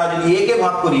 24 দ্বারা যদি a কে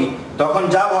ভাগ করি তখন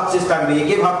যা ভাগশেষ থাকবে a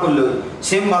কে ভাগ করলেও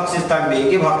সেম ভাগশেষ থাকবে, a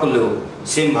কে ভাগ করলেও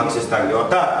সেম ভাগশেষ থাকবে,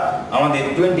 অর্থাৎ আমাদের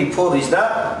 24 ইজ দা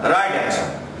রাইট অ্যান্সার।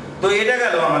 তো এটা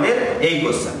গেল আমাদের এই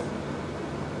কোশ্চেন।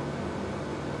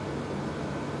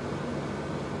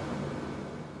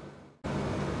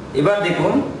 এবার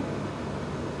দেখুন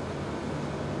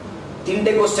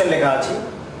তিনটে কোশ্চেন লেখা আছে।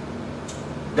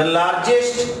 The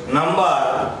largest number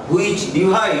which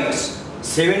divides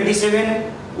 77,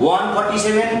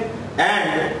 147 and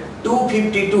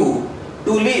 252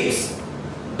 to leaves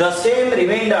the same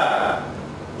remainder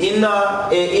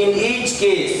in each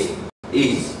case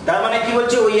is, তার মানে কি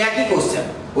বলছে ওই একই কোশ্চেন,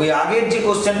 ওই আগের যে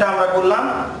কোশ্চেনটা আমরা করলাম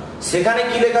সেখানে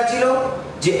কি লেখা ছিল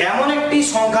যে এমন একটি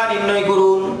সংখ্যা নির্ণয়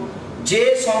করুন যে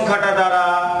সংখ্যাটা দ্বারা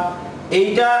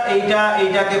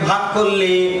এইটাকে ভাগ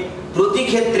করলে প্রতি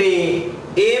ক্ষেত্রে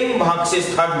m ভাগশেষ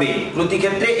থাকবে, প্রতি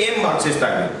ক্ষেত্রে m ভাগশেষ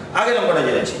থাকবে। আগের অঙ্কটা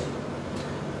জেনেছি,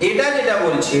 এটা যেটা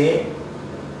বলছে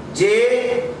যে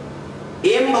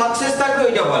m ভাগশেষ থাকবে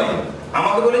ওইটা বলেন,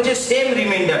 আমাকে বলেছে সেম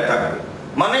রিমাইন্ডার থাকবে,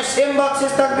 মানে সেম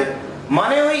ভাগশেষ থাকবে,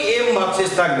 মানে ওই m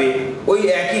ভাগশেষ থাকবে, ওই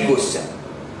একই কোশ্চেন।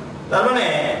 তার মানে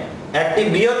একটি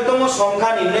বৃহত্তম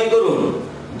সংখ্যা নির্ণয় করুন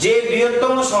যে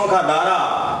বৃহত্তম সংখ্যা দ্বারা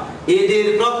এদের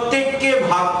প্রত্যেককে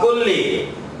ভাগ করলে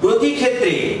প্রতি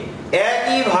ক্ষেত্রে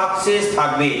একই ভাগশেষ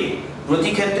থাকবে, প্রতি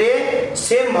ক্ষেত্রে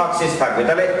সেম ভাগশেষ থাকবে।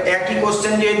 তাহলে একই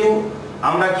কোশ্চেন যেহেতু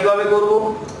আমরা কিভাবে করব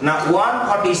না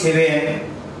 147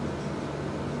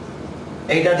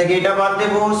 এইটা থেকে এটা বাদ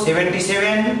দেব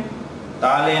 77,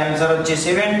 তাহলে অ্যানসার হচ্ছে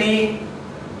 70,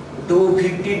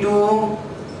 252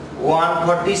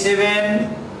 147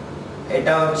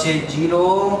 এটা হচ্ছে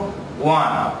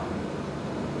 01,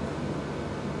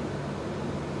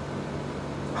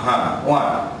 হ্যাঁ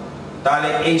 1। তাহলে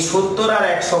এই 70 আর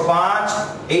 105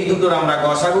 এই দুটোর আমরা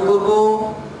গসাগু করব,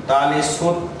 তাহলে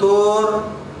 70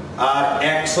 আর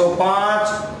 105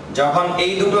 যখন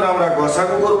এই দুটোর আমরা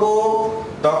গসাগু করব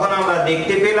তখন আমরা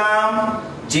দেখতে পেলাম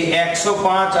যে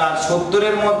 105 আর 70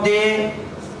 এর মধ্যে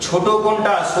ছোট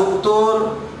কোনটা 70,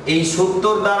 এই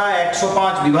 70 দ্বারা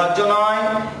 105 বিভাজ্য নয়,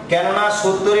 কেননা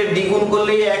 70 এর দ্বিগুণ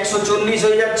করলে 140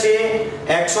 হয়ে যাচ্ছে,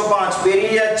 105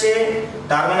 পেরিয়ে যাচ্ছে,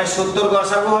 তার মানে 70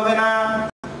 গসাগু হবে না।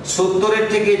 70 এর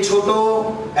থেকে ছোট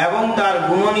এবং তার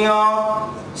গুণনীয়ক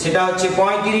সেটা হচ্ছে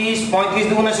 35, 35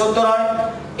 দুগুণে 70 হয়,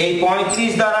 এই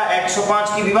 35 দ্বারা 105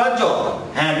 কি বিভাজ্য?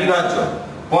 হ্যাঁ বিভাজ্য,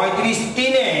 35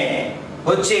 3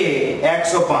 হচ্ছে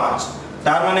 105,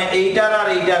 তার মানে এইটার আর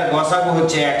এইটার গসাগু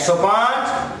হচ্ছে 105,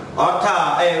 অর্থাৎ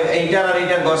এইটার আর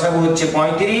এইটার গসাগু হচ্ছে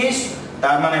 35,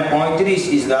 তার মানে 35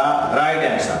 ইজ দা রাইট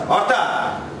অ্যান্সার। অর্থাৎ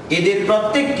এদের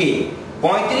প্রত্যেককে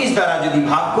 35 দ্বারা যদি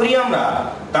ভাগ করি আমরা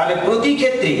তাহলে প্রতি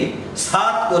ক্ষেত্রে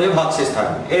 7 করে ভাগশেষ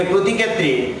থাকবে, এই প্রতি ক্ষেত্রে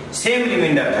সেম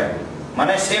রিমাইন্ডার থাকবে,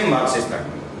 মানে সেম ভাগশেষ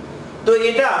থাকবে। তো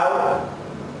এটাও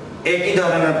একই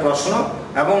ধরনের প্রশ্ন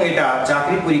এবং এটা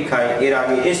চাকরি পরীক্ষায় এর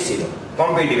আগে এসেছিল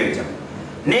কম্পিটিটিভ এক্সাম।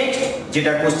 নেক্সট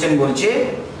যেটা কোশ্চেন বলছে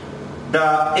the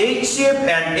Hcf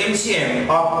and LCM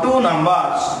of two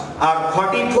numbers are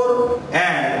 44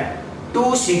 and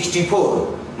 264,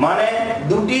 মানে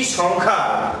দুটি সংখ্যা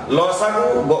লসাগু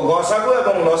গসাগু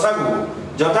এবং লসাগু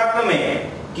যথাক্রমে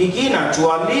কি কি না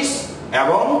 44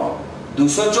 এবং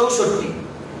 264।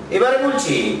 এবারে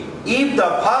বলছি if the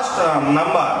first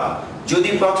number, যদি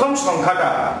প্রথম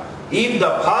সংখ্যাটা if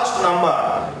the first number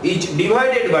is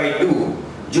divided by 2,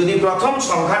 যদি প্রথম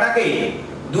সংখ্যাটাকে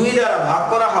 2 দ্বারা ভাগ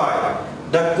করা হয়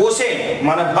the quotient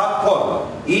মানে ভাগফল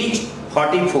is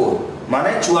 44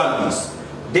 মানে 44,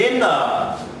 then the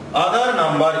other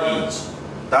number is,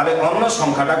 তাহলে অন্য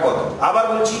সংখ্যাটা কত? আবার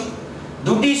বলছি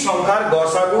দুটি সংখ্যার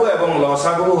গসাগু এবং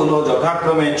লসাগু হলো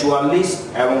যথাক্রমে 44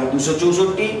 এবং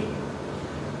 264।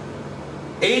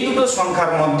 এই দুটো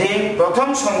সংখ্যার মধ্যে প্রথম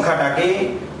সংখ্যাটাকে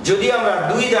যদি আমরা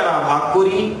 2 দ্বারা ভাগ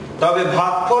করি তবে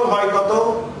ভাগফল হয় কত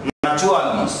না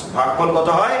 44, ভাগফল কত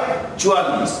হয়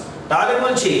 44। তাহলে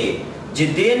বলছে যে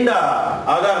দেন দা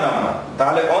আদার নাম্বার,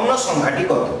 তাহলে অন্য সংখ্যাটি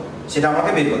কত সেটা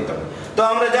আমাকে বের করতে হবে। তো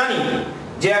আমরা জানি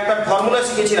যে একটা ফর্মুলা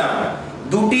শিখেছিলাম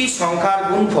দুটি সংখ্যার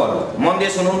গুণফল, মন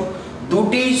দিয়ে শুনুন,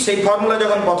 দুটি সেই ফর্মুলা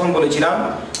যখন প্রথম বলেছিলাম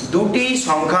দুটি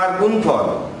সংখ্যার গুণফল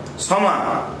সমান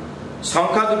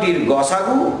সংখ্যা দুটির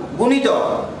গসাগু গুণিত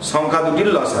সংখ্যা দুটির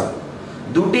লসাগু,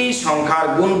 দুটি সংখ্যার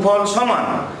গুণফল সমান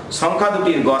সংখ্যা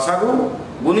দুটির গসাগু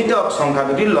গুণিত সংখ্যা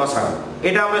দুটির লসাগু,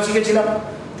 এটা আমরা শিখেছিলাম।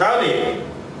 তাহলে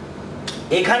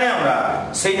এখানে আমরা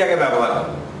সেইটাকে ব্যবহার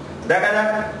করব, দেখা যাক।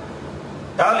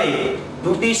 তাহলে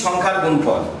দুটি সংখ্যার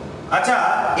গুণফল, আচ্ছা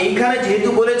এইখানে যেহেতু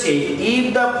বলেছে if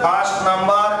the first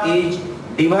number is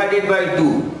divided by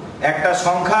 2, একটা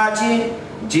সংখ্যা আছে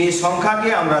যে সংখ্যাকে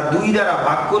আমরা 2 দ্বারা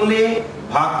ভাগ করলে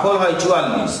ভাগফল হয়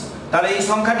 44, তাহলে এই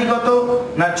সংখ্যাটি কত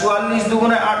না 44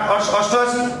 দুগুণে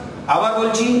 88। আবার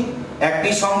বলছি একটি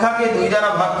সংখ্যাকে 2 দ্বারা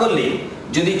ভাগ করলে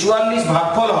যদি 44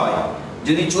 ভাগফল হয়,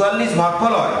 যদি 44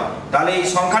 ভাগফল হয় তাহলে এই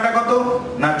সংখ্যাটা কত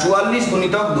না 44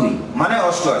 গুণিতক 2 মানে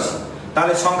 88।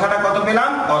 তাহলে সংখ্যাটা কত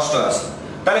পেলাম 88।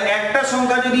 তাহলে একটা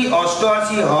সংখ্যা যদি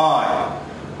 88 হয়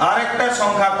আর একটা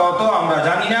সংখ্যা কত আমরা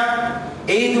জানি না,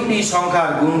 এই দুটি সংখ্যার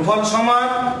গুণফল সমান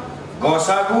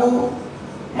গসাগু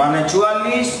মানে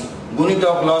 44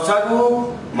 গুণিতক লসাগু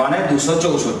মানে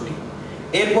 264।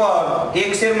 এরপর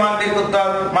x এর মান বের করতে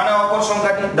হবে, মানে অপর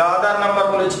সংখ্যাটি দাদার নাম্বার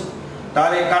বলেছি।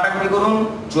 তাহলে কাটাকুটি করুন,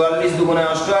 44 দুগুণে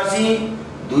 88,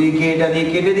 2 কে এটা দিয়ে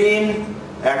কেটে দিন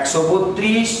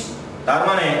 132। তার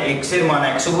মানে x এর মান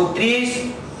 132,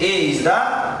 a is the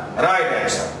right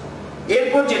answer।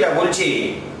 এরপর যেটা বলছে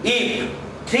if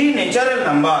 3 natural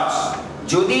numbers,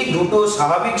 যদি দুটো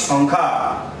স্বাভাবিক সংখ্যা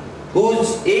whose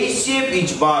hcf is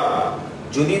 12,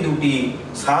 যদি দুটি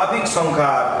স্বাভাবিক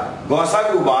সংখ্যার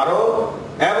গসাগু 12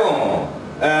 এবং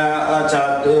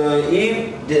if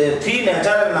 3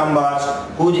 natural numbers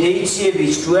whose hcf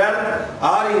is 12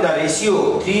 are in the ratio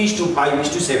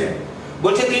 3:5:7,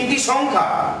 বলছে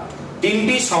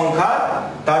তিনটি সংখ্যা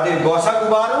তাদের গসাগু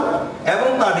 12 এবং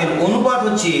তাদের অনুপাত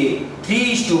হচ্ছে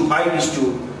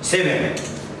 3:5:7।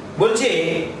 বলছে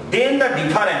then the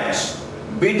difference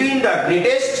between the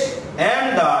greatest and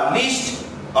the least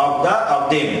of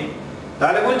them,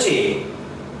 তাহলে বলছে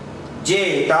যে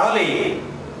তাহলে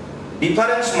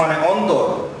ডিফারেন্স মানে অন্তর,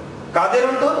 কাদের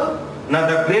অন্তর না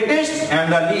the greatest and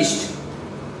the least।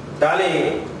 তাহলে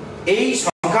এই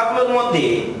সংখ্যাগুলোর মধ্যে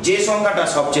যে সংখ্যাটা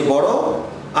সবচেয়ে বড়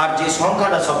আর যে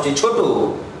সংখ্যাটা সবচেয়ে ছোট,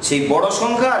 সেই বড়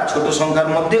সংখ্যা আর ছোট সংখ্যার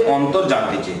মধ্যে অন্তর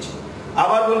জানতে চেয়েছে।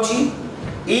 আবার বলছি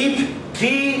if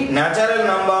 3 natural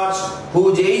numbers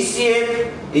whose hcf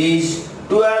is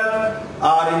 12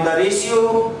 are in the ratio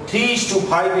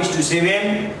 3:5:7,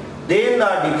 then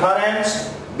the difference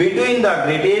between the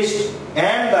greatest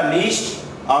and the least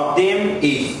of them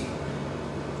is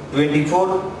 24,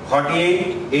 48,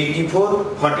 84,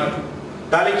 42।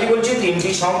 তাহলে কি বলছে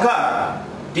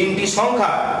তিনটি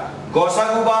সংখ্যা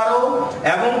গসাগু 12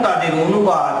 এবং তাদের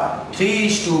অনুপাত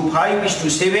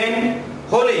 3:5:7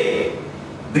 হলে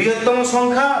বৃহত্তম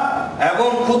সংখ্যা এবং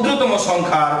ক্ষুদ্রতম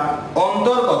সংখ্যার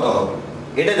অন্তর কত হবে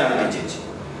এটা জানতে চেয়েছে।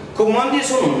 খুব মন দিয়ে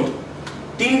শুনুন,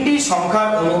 তিনটি সংখ্যার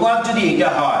অনুপাত যদি এটা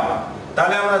হয়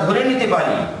তাহলে আমরা ধরে নিতে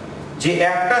পারি যে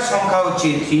একটা সংখ্যা হচ্ছে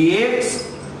 3x,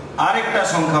 আর একটা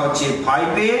সংখ্যা হচ্ছে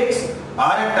 5x,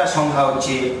 আর একটা সংখ্যা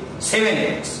হচ্ছে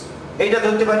 7x। এইটা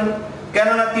ধরতে পারি,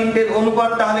 কেননা তিনটের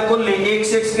অনুপাত তাহলে করলে x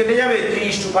কেটে যাবে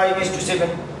 3:5:7।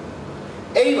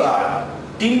 এইবার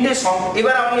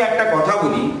এবার আমি একটা কথা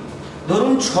বলি,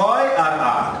 ধরুন 6 আর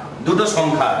 8 দুটো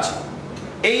সংখ্যা আছে,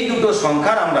 এই দুটো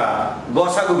সংখ্যার আমরা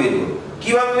গসাগু বের করব।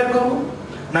 কিভাবে বের করব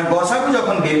না গসাগু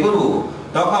যখন বের করব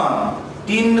তখন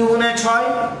 3 দুগুণে 6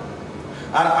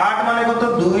 আর 8 মানে কত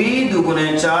 2 দুগুণে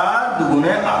 4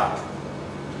 দুগুণে 8,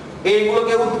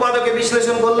 এইগুলোকে উৎপাদকে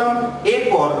বিশ্লেষণ করলাম।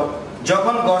 এরপর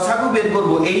যখন গসাগু বের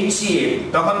করব hcf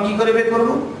তখন কি করে বের করব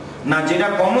না যেটা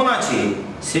কমন আছে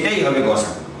সেটাই হবে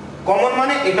গসাগু। কমন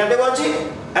মানে এটা দেওয়া আছে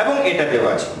এবং এটা দেওয়া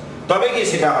আছে, তবে কি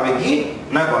সেটা হবে কি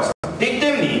না গসাগু। ঠিক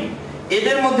তেমনি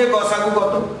এদের মধ্যে গসাগু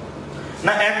কত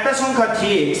না একটা সংখ্যা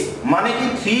 3x মানে কি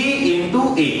 3 into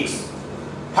x,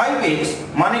 5x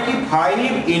মানে কি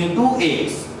 5 into x,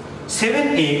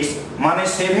 7x মানে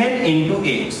 7 into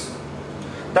x।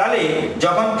 তাহলে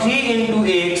যখন 3 into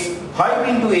x, 5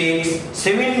 into x,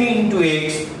 7 into x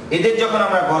এদের যখন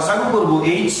আমরা গসাগু করব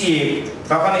hcf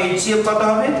তখন hcf কত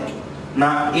হবে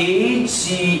না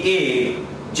hcf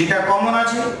যেটা কমন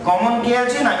আছে, কমন কি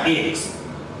আছে না x,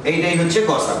 এইটাই হচ্ছে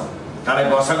গসাগু। তাহলে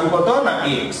গসাগু কত না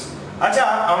x। আচ্ছা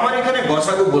আমার এখানে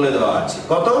গসাগু বলে দেওয়া আছে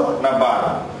কত না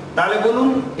 12, তাহলে বলুন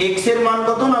x এর মান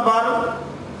কত না 12।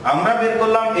 আমরা বের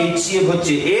করলাম hcf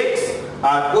হচ্ছে x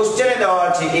আর কোশ্চেনে দেওয়া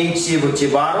আছে hcf হচ্ছে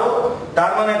 12,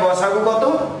 তার মানে গসাগু কত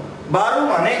 12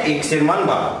 মানে x এর মান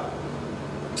 12।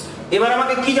 এবার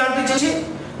আমাকে কি জানতে চেয়েছে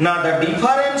না the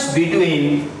difference between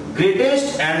greatest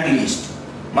and least,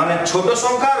 মানে ছোট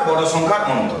সংখ্যা আর বড় সংখ্যার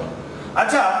অন্তর।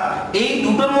 আচ্ছা এই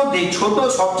দুটোর মধ্যে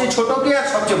সবচেয়ে ছোট কে আর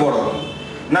সবচেয়ে বড়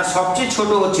না সবচেয়ে ছোট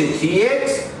হচ্ছে 3x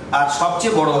আর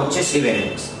সবচেয়ে বড় হচ্ছে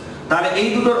 7x। তাহলে এই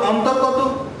দুটোর অন্তর কত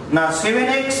না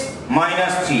 7x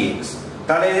minus 3x,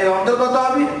 তাহলে এর অন্তর কত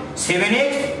হবে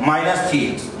 7x minus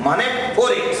 3x মানে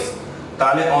 4x।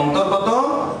 তাহলে অন্তর কত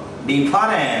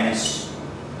difference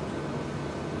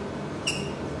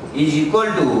is equal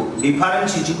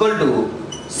to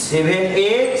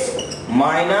 7x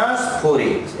minus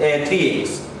 4x 3x,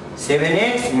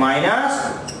 7x minus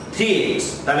 3x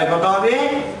তাহলে কত হবে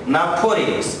না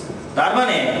 4x। তার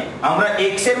মানে আমরা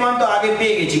x এর মান তো আগে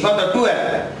পেয়ে গেছি কত 12,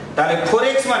 তাহলে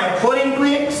 4x মানে 4 into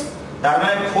x, তার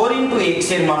মানে 4 into x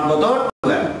এর মান কত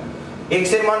 12, x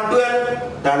এর মান 12,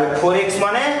 তাহলে 4x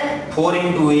মানে 4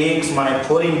 into x মানে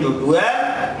 4 into 12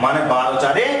 মানে 12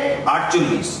 4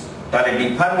 48, তাহলে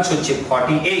ডিফারেন্স হচ্ছে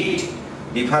 48,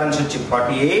 ডিফারেন্স হচ্ছে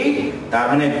 48, তার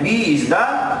মানে B is the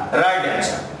right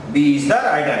answer, B is the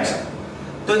right answer।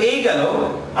 তো এই গেল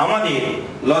আমাদের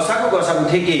লসাগু গসাগু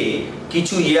থেকে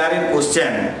কিছু ইয়ারের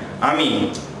কোশ্চেন আমি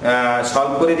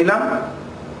সলভ করে দিলাম।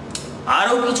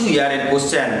 আরও কিছু ইয়ারের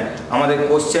কোশ্চেন আমাদের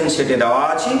কোশ্চেন সেটে দেওয়া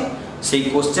আছে, সেই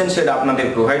কোশ্চেন সেট আপনাদের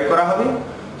প্রোভাইড করা হবে।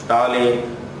 তাহলে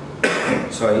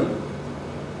সরি,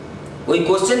 ওই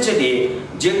কোশ্চেন সেটে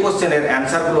যে কোশ্চেনের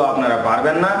অ্যান্সারগুলো আপনারা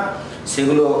পারবেন না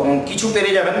সেগুলো কিছু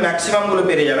পেরে যাবেন, ম্যাক্সিমামগুলো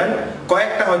পেরে যাবেন,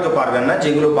 কয়েকটা হয়তো পারবেন না।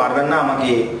 যেগুলো পারবেন না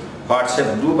আমাকে হোয়াটসঅ্যাপ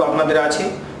গ্রুপ আপনাদের আছে,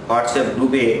 হোয়াটসঅ্যাপ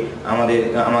গ্রুপে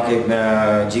আমাকে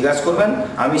জিজ্ঞাসা করবেন,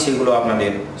 আমি সেগুলো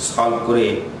আপনাদের সলভ করে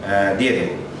দিয়ে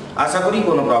দেব। আশা করি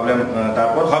কোনো প্রবলেম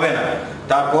তারপর হবে না।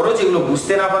 তারপরও যেগুলো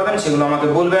বুঝতে না পারবেন সেগুলো আমাকে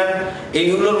বলবেন।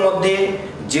 এইগুলোর মধ্যে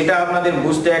যেটা আপনাদের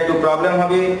বুঝতে একটু প্রবলেম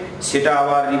হবে সেটা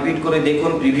আবার রিপিট করে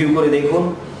দেখুন, প্রিভিউ করে দেখুন,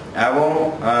 এবং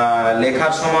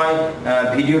লেখার সময়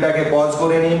ভিডিওটাকে পজ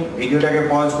করে নিন, ভিডিওটাকে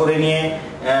পজ করে নিয়ে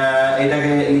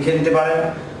এটাকে লিখে দিতে পারেন।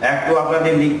 একটু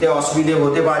আপনাদের লিখতে অসুবিধে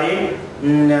হতে পারে,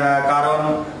 কারণ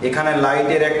এখানে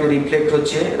লাইটের একটু রিফ্লেক্ট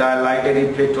হচ্ছে, লাইটের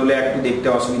রিফ্লেক্ট হলে একটু দেখতে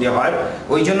অসুবিধে হয়।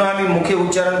 ওই জন্য আমি মুখে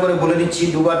উচ্চারণ করে বলে দিচ্ছি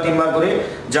 2বার 3বার করে,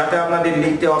 যাতে আপনাদের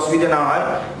লিখতে অসুবিধে না হয়।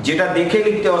 যেটা দেখে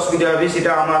লিখতে অসুবিধা হবে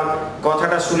সেটা আমার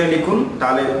কথাটা শুনে লিখুন,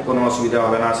 তাহলে কোনো অসুবিধা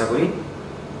হবে না আশা করি।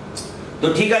 তো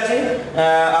ঠিক আছে,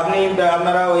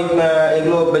 আপনারা ওই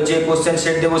এগুলো যে কোশ্চেন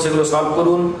সেট দেবো সেগুলো সলভ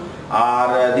করুন, আর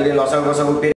দিলে লসাগু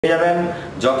গসাগু পেয়ে যাবেন।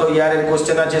 যত ইয়ারের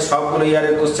কোশ্চেন আছে সবগুলো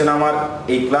ইয়ারের কোশ্চেন আমার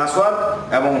এই ক্লাস ওয়ার্ক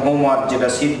এবং হোমওয়ার্ক যেটা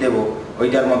শীট দেবো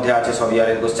ওইটার মধ্যে আছে সব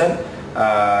ইয়ারের কোশ্চেন।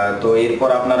 তো এরপর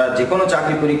আপনারা যে কোনো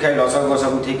চাকরি পরীক্ষায় লসাগু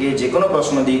গসাগু থেকে যে কোনো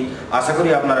প্রশ্ন দিক আশা করি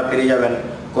আপনারা পেরে যাবেন,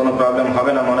 কোনো প্রবলেম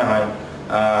হবে না মনে হয়।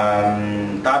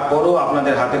 তারপরও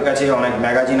আপনাদের হাতের কাছে অনেক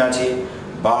ম্যাগাজিন আছে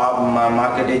বা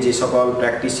মার্কেটে যে সকল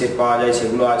প্র্যাকটিস সেট পাওয়া যায়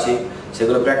সেগুলো আছে,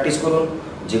 সেগুলো প্র্যাকটিস করুন।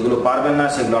 যেগুলো পারবেন না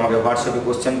সেগুলো আমাকে হোয়াটসঅ্যাপে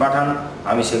কোশ্চেন পাঠান,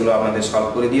 আমি সেগুলো আপনাদের সলভ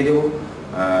করে দিয়ে দেবো।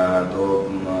 তো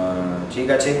ঠিক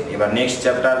আছে, এবার নেক্সট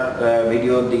চ্যাপ্টার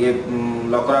ভিডিওর দিকে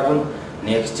লক্ষ্য রাখুন।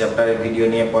 নেক্সট চ্যাপ্টারের ভিডিও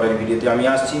নিয়ে পরের ভিডিওতে আমি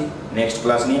আসছি, নেক্সট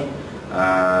ক্লাস নিয়ে।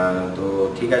 তো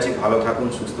ঠিক আছে, ভালো থাকুন,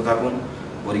 সুস্থ থাকুন,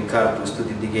 পরীক্ষার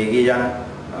প্রস্তুতির দিকে এগিয়ে যান।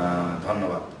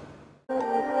 ধন্যবাদ।